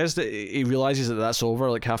first says that he realizes that that's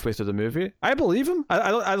over, like halfway through the movie, I believe him.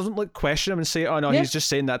 I don't like question him and say, "Oh no, he's just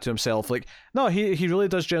saying that to himself." Like, no, he really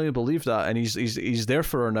does genuinely believe that, and he's there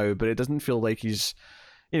for her now. But it doesn't feel like he's,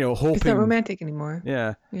 hoping. It's not romantic anymore.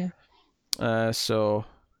 Yeah. So,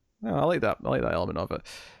 I like that. I like that element of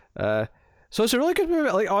it. So it's a really good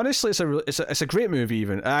movie. Like honestly, it's a great movie.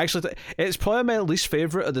 Even it's probably my least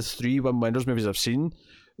favorite of the 3 Wim Wenders movies I've seen.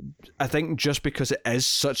 I think just because it is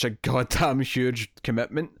such a goddamn huge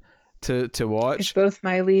commitment to watch. It's both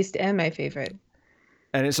my least and my favorite.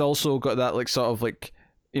 And it's also got that like sort of like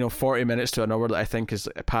 40 minutes to an hour that I think is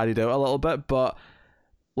padded out a little bit, but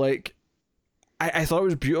like I thought it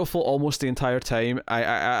was beautiful almost the entire time.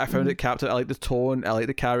 I found it captivating. I like the tone, I like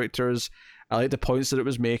the characters, I like the points that it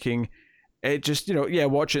was making. It just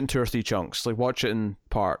watch it in 2 or 3 chunks, like watch it in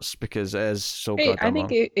parts because it is so goddamn I think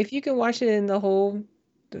long. If you can watch it in the whole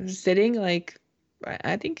sitting, like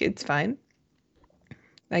I think it's fine.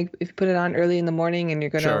 Like if you put it on early in the morning and you're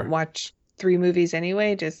gonna watch 3 movies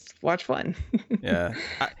anyway, just watch one. Yeah,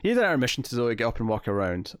 you need an intermission to get up and walk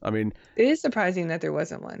around. I mean, it is surprising that there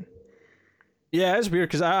wasn't one. Yeah, it's weird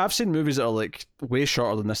because I've seen movies that are like way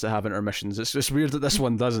shorter than this that have intermissions. It's just weird that this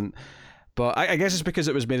one doesn't. But I guess it's because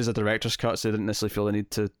it was made as a director's cut, so they didn't necessarily feel the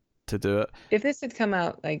need to do it. If this had come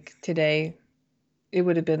out like today, it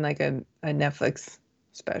would have been like a Netflix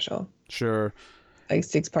special. Sure. Like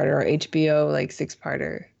 6-parter or HBO like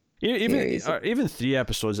 6-parter. Even 3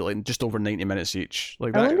 episodes at like just over 90 minutes each.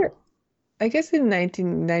 Like that. I guess in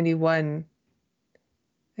 1991,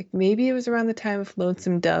 like maybe it was around the time of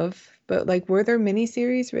Lonesome Dove, but like were there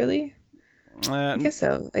miniseries really? I guess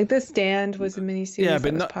so. Like The Stand was a miniseries. Yeah,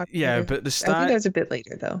 but but The Stand. I think that was a bit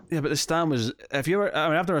later though. Yeah, but The Stand was. If you ever, I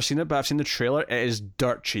mean, I've never seen it, but I've seen the trailer. It is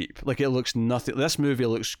dirt cheap. Like it looks nothing. This movie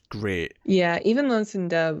looks great. Yeah, even Lonesome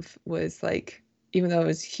Dove was like, even though it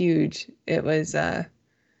was huge, it was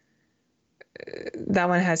that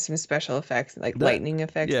one has some special effects, like That lightning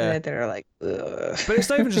effects in yeah. it that are like, ugh. But it's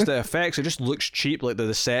not even just the effects; it just looks cheap. Like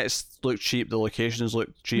the sets look cheap, the locations look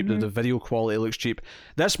cheap, the video quality looks cheap.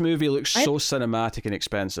 This movie looks I so cinematic and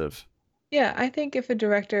expensive. Yeah, I think if a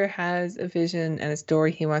director has a vision and a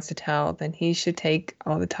story he wants to tell, then he should take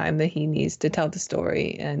all the time that he needs to tell the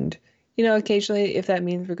story. And, occasionally, if that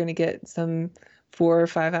means we're going to get some 4 or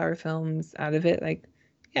 5 hour films out of it, like,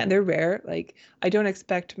 yeah, they're rare. Like, I don't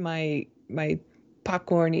expect my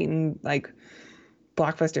popcorn eating like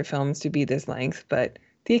blockbuster films to be this length, but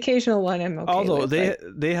the occasional one I'm okay Although with. Like,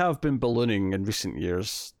 they have been ballooning in recent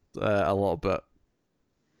years a little bit.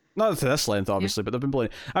 Not to this length, obviously, but they've been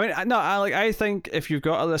ballooning. I mean, no, I think if you've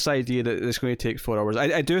got this idea that it's going to take 4 hours,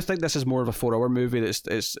 I do think this is more of a 4 hour movie.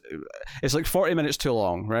 It's like 40 minutes too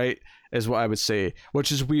long, right? Is what I would say,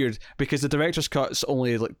 which is weird because the director's cut's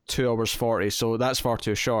only like 2 hours 40, so that's far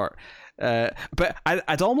too short. But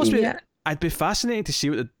I'd almost be. I'd be fascinated to see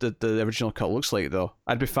what the original cut looks like, though.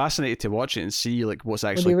 I'd be fascinated to watch it and see like what's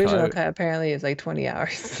actually the original cut cut apparently is like 20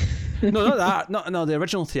 hours. No, not that. No, the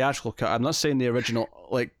original theatrical cut. I'm not saying the original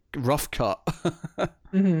like rough cut.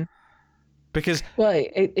 Because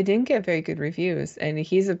it didn't get very good reviews, and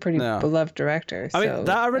he's a pretty beloved director. So, I mean,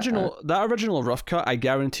 that original rough cut, I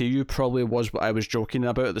guarantee you, probably was what I was joking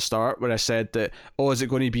about at the start when I said that, oh, is it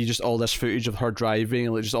going to be just all this footage of her driving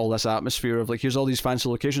and like just all this atmosphere of like, here's all these fancy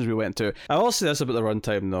locations we went to. I will say this about the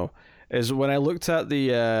runtime though, is when I looked at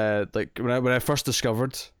the like when I first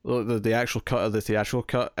discovered the actual cut of the theatrical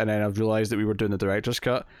cut, and then I realized that we were doing the director's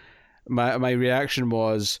cut, my reaction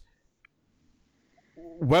was,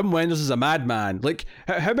 Wim Wenders is a madman. Like,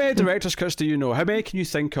 how many director's cuts do you know? How many can you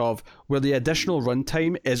think of where the additional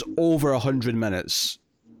runtime is over 100 minutes?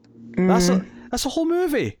 That's a whole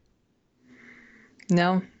movie.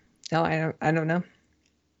 No, I don't know.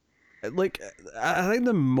 Like, I think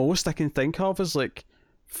the most I can think of is like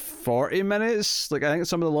 40 minutes. Like, I think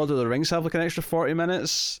some of the Lord of the Rings have like an extra 40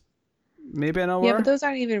 minutes. Maybe an hour. Yeah, but those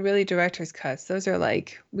aren't even really director's cuts. Those are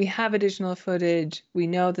like, we have additional footage. We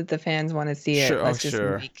know that the fans want to see it. Let's just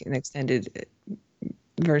make an extended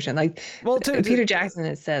version. Like, well, Peter Jackson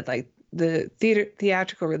has said, like, the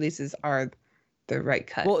theatrical releases are the right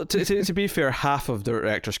cut. Well, to be fair, half of the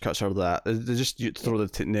director's cuts are that. They just throw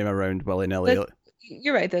the name around willy-nilly.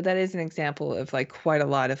 You're right, though. That is an example of like quite a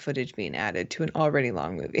lot of footage being added to an already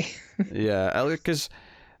long movie. Yeah, because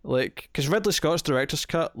Ridley Scott's director's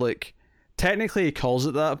cut, like, technically he calls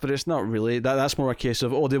it that, but it's not really. That's more a case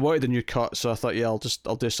of, oh, they wanted a new cut, so I thought, yeah, I'll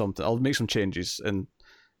do something. I'll make some changes, and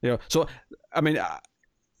So, I mean,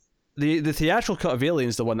 the theatrical cut of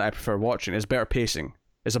Aliens, the one that I prefer watching, is better pacing.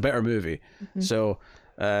 It's a better movie. So,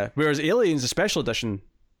 whereas Aliens, the special edition,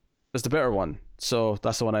 is the better one. So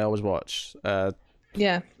that's the one I always watch.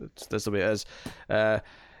 Yeah, that's the way it is. And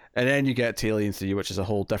then you get to Alien 3, which is a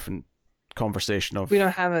whole different conversation of. We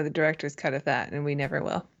don't have a director's cut of that, and we never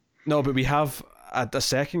will. No, but we have a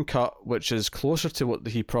second cut, which is closer to what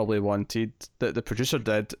he probably wanted, that the producer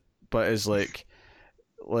did, but is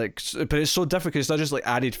but it's so different because it's not just like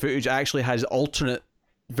added footage. It actually has alternate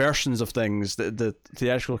versions of things. The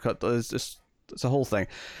theatrical cut is it's a whole thing.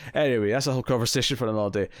 Anyway, that's a whole conversation for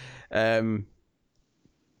another day.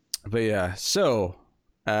 But yeah, so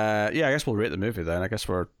I guess we'll rate the movie then. I guess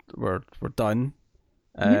we're done.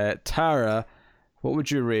 Tara, what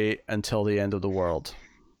would you rate Until the End of the World?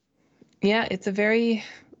 Yeah, it's a very,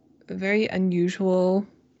 very unusual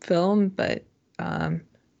film, but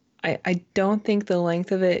I don't think the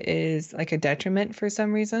length of it is like a detriment for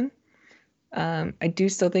some reason. I do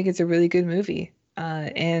still think it's a really good movie,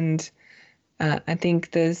 and I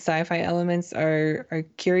think the sci-fi elements are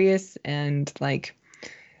curious, and like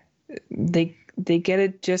they get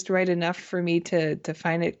it just right enough for me to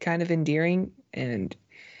find it kind of endearing, and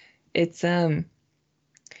it's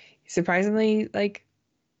surprisingly like.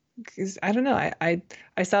 Because I don't know, I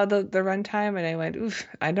saw the runtime and I went, oof,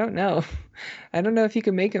 I don't know if you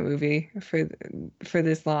can make a movie for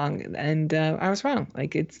this long, and I was wrong.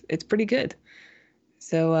 Like it's pretty good.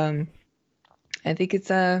 So I think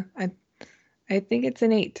it's I think it's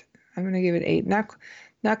an 8. I'm gonna give it 8, not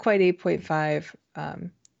quite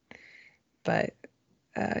 8.5, but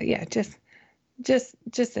yeah, just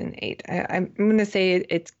an 8. I'm gonna say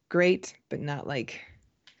it's great, but not like.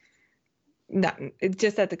 No, it's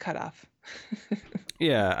just at the cutoff.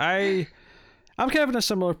 Yeah, I'm kind of in a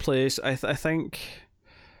similar place. I think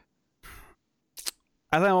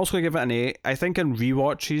I think I'm also going to give it an 8. I think in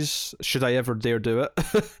rewatches, should I ever dare do it,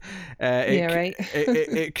 Yeah, right.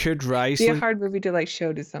 it could rise. Be a hard movie to like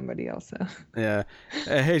show to somebody else. So. Yeah.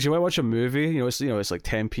 Hey, do you want to watch a movie? It's like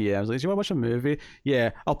 10 p.m. I was like, do you want to watch a movie?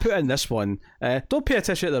 Yeah, I'll put in this one. Don't pay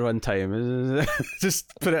attention at the runtime.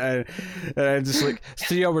 Just put it in. And just like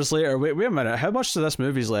 3 hours later, wait a minute, how much of this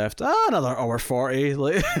movie's left? Another hour 40.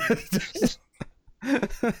 Like,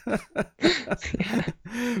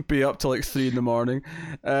 be up till like 3 a.m.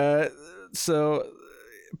 So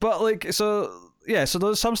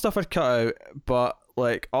there's some stuff I'd cut out, but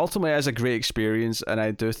like ultimately it's a great experience, and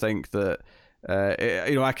I do think that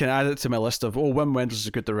I can add it to my list of Wim Wenders is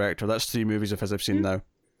a good director. That's 3 movies of his I've seen now.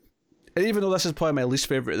 And even though this is probably my least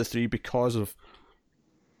favorite of the 3 because of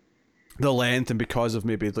the length and because of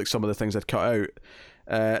maybe like some of the things I'd cut out,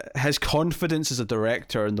 his confidence as a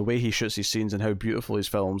director and the way he shoots his scenes and how beautiful his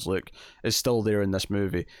films look is still there in this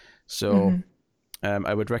movie. So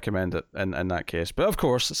I would recommend it in that case. But of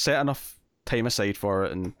course, set enough time aside for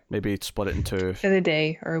it and maybe split it in 2. In a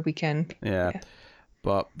day or a weekend. Yeah.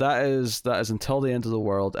 But that is until the end of the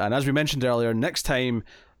world. And as we mentioned earlier, next time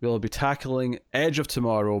we'll be tackling Edge of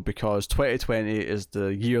Tomorrow because 2020 is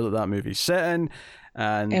the year that movie's set in.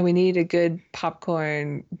 And we need a good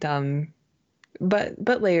popcorn, dumb,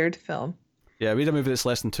 but layered film. Yeah, we need a movie that's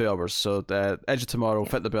less than 2 hours. So Edge of Tomorrow,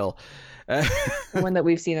 fit the bill. One that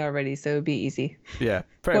we've seen already, so it'd be easy. Yeah,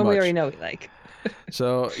 pretty much. One we already know we like.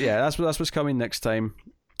 So yeah, that's what's coming next time.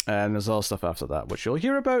 And there's all stuff after that, which you'll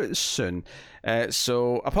hear about soon.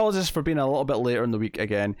 So apologies for being a little bit later in the week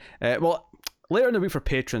again. Later in the week for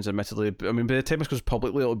patrons, admittedly. I mean, by the time this goes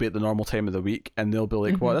publicly, it'll be at the normal time of the week, and they'll be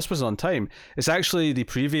like, "Well, this was on time." It's actually the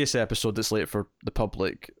previous episode that's late for the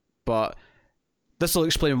public, but this will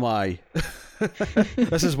explain why.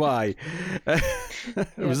 This is why.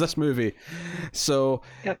 It was this movie. So,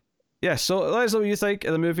 yeah, so let us know what you think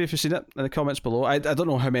of the movie if you've seen it in the comments below. I don't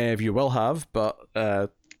know how many of you will have, but...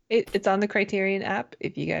 It's on the Criterion app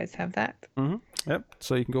if you guys have that. Mm-hmm. Yep,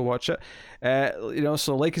 so you can go watch it.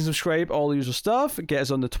 So like and subscribe, all the usual stuff. Get us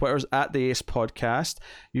on the Twitters at the Ace Podcast.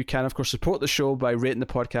 You can, of course, support the show by rating the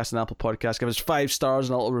podcast on Apple Podcasts. Give us 5 stars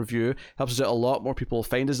and a little review. Helps us out a lot. More people will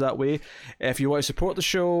find us that way. If you want to support the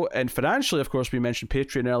show, and financially, of course, we mentioned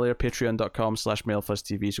Patreon earlier,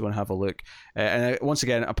 patreon.com/MailFuzzTV, so go and have a look. And once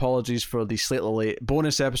again, apologies for the slightly late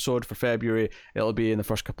bonus episode for February. It'll be in the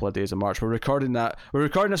first couple of days of March. We're recording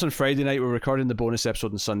this on Friday night. We're recording the bonus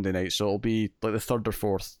episode on Sunday night, so it'll be like the 3rd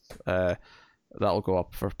or 4th. That'll go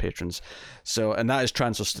up for patrons. So, and that is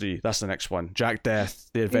Transfers 3. That's the next one. Jack Death,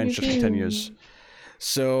 The Adventure Continues.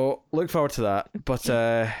 So, look forward to that. But,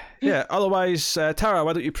 yeah, otherwise, Tara,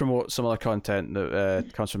 why don't you promote some other content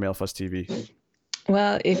that comes from MailFuzz TV?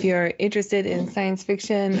 Well, if you're interested in science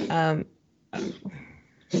fiction,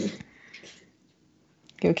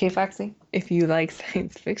 you okay, Foxy? If you like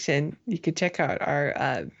science fiction, you could check out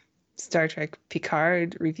our Star Trek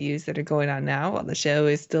Picard reviews that are going on now while the show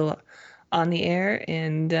is still on the air,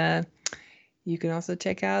 and you can also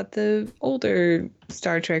check out the older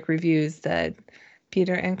Star Trek reviews that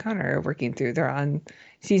Peter and Connor are working through. They're on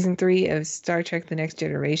season 3 of Star Trek: The Next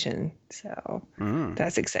Generation, so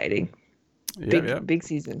that's exciting. Big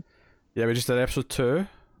season. Yeah, we just did episode 2,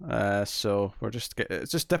 so we're just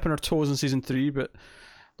dipping our toes in season 3, but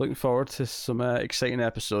looking forward to some exciting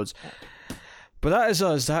episodes. But that is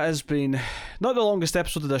us. That has been not the longest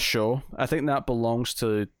episode of this show. I think that belongs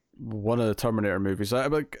to one of the Terminator movies.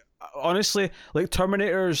 Honestly, like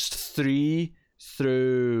Terminators 3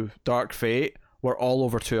 through Dark Fate were all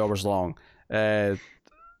over 2 hours long.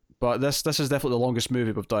 But this is definitely the longest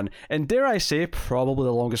movie we've done. And dare I say, probably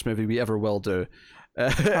the longest movie we ever will do.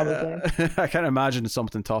 Probably. I can't imagine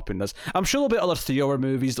something topping this. I'm sure there'll be other 3-hour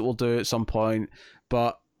movies that we'll do at some point,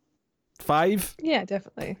 but 5? Yeah,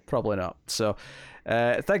 definitely. Probably not. So,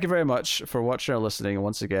 thank you very much for watching or listening. And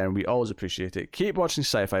once again, we always appreciate it. Keep watching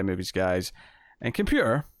sci-fi movies, guys. And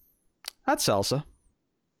computer, add salsa.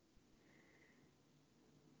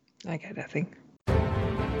 I got nothing.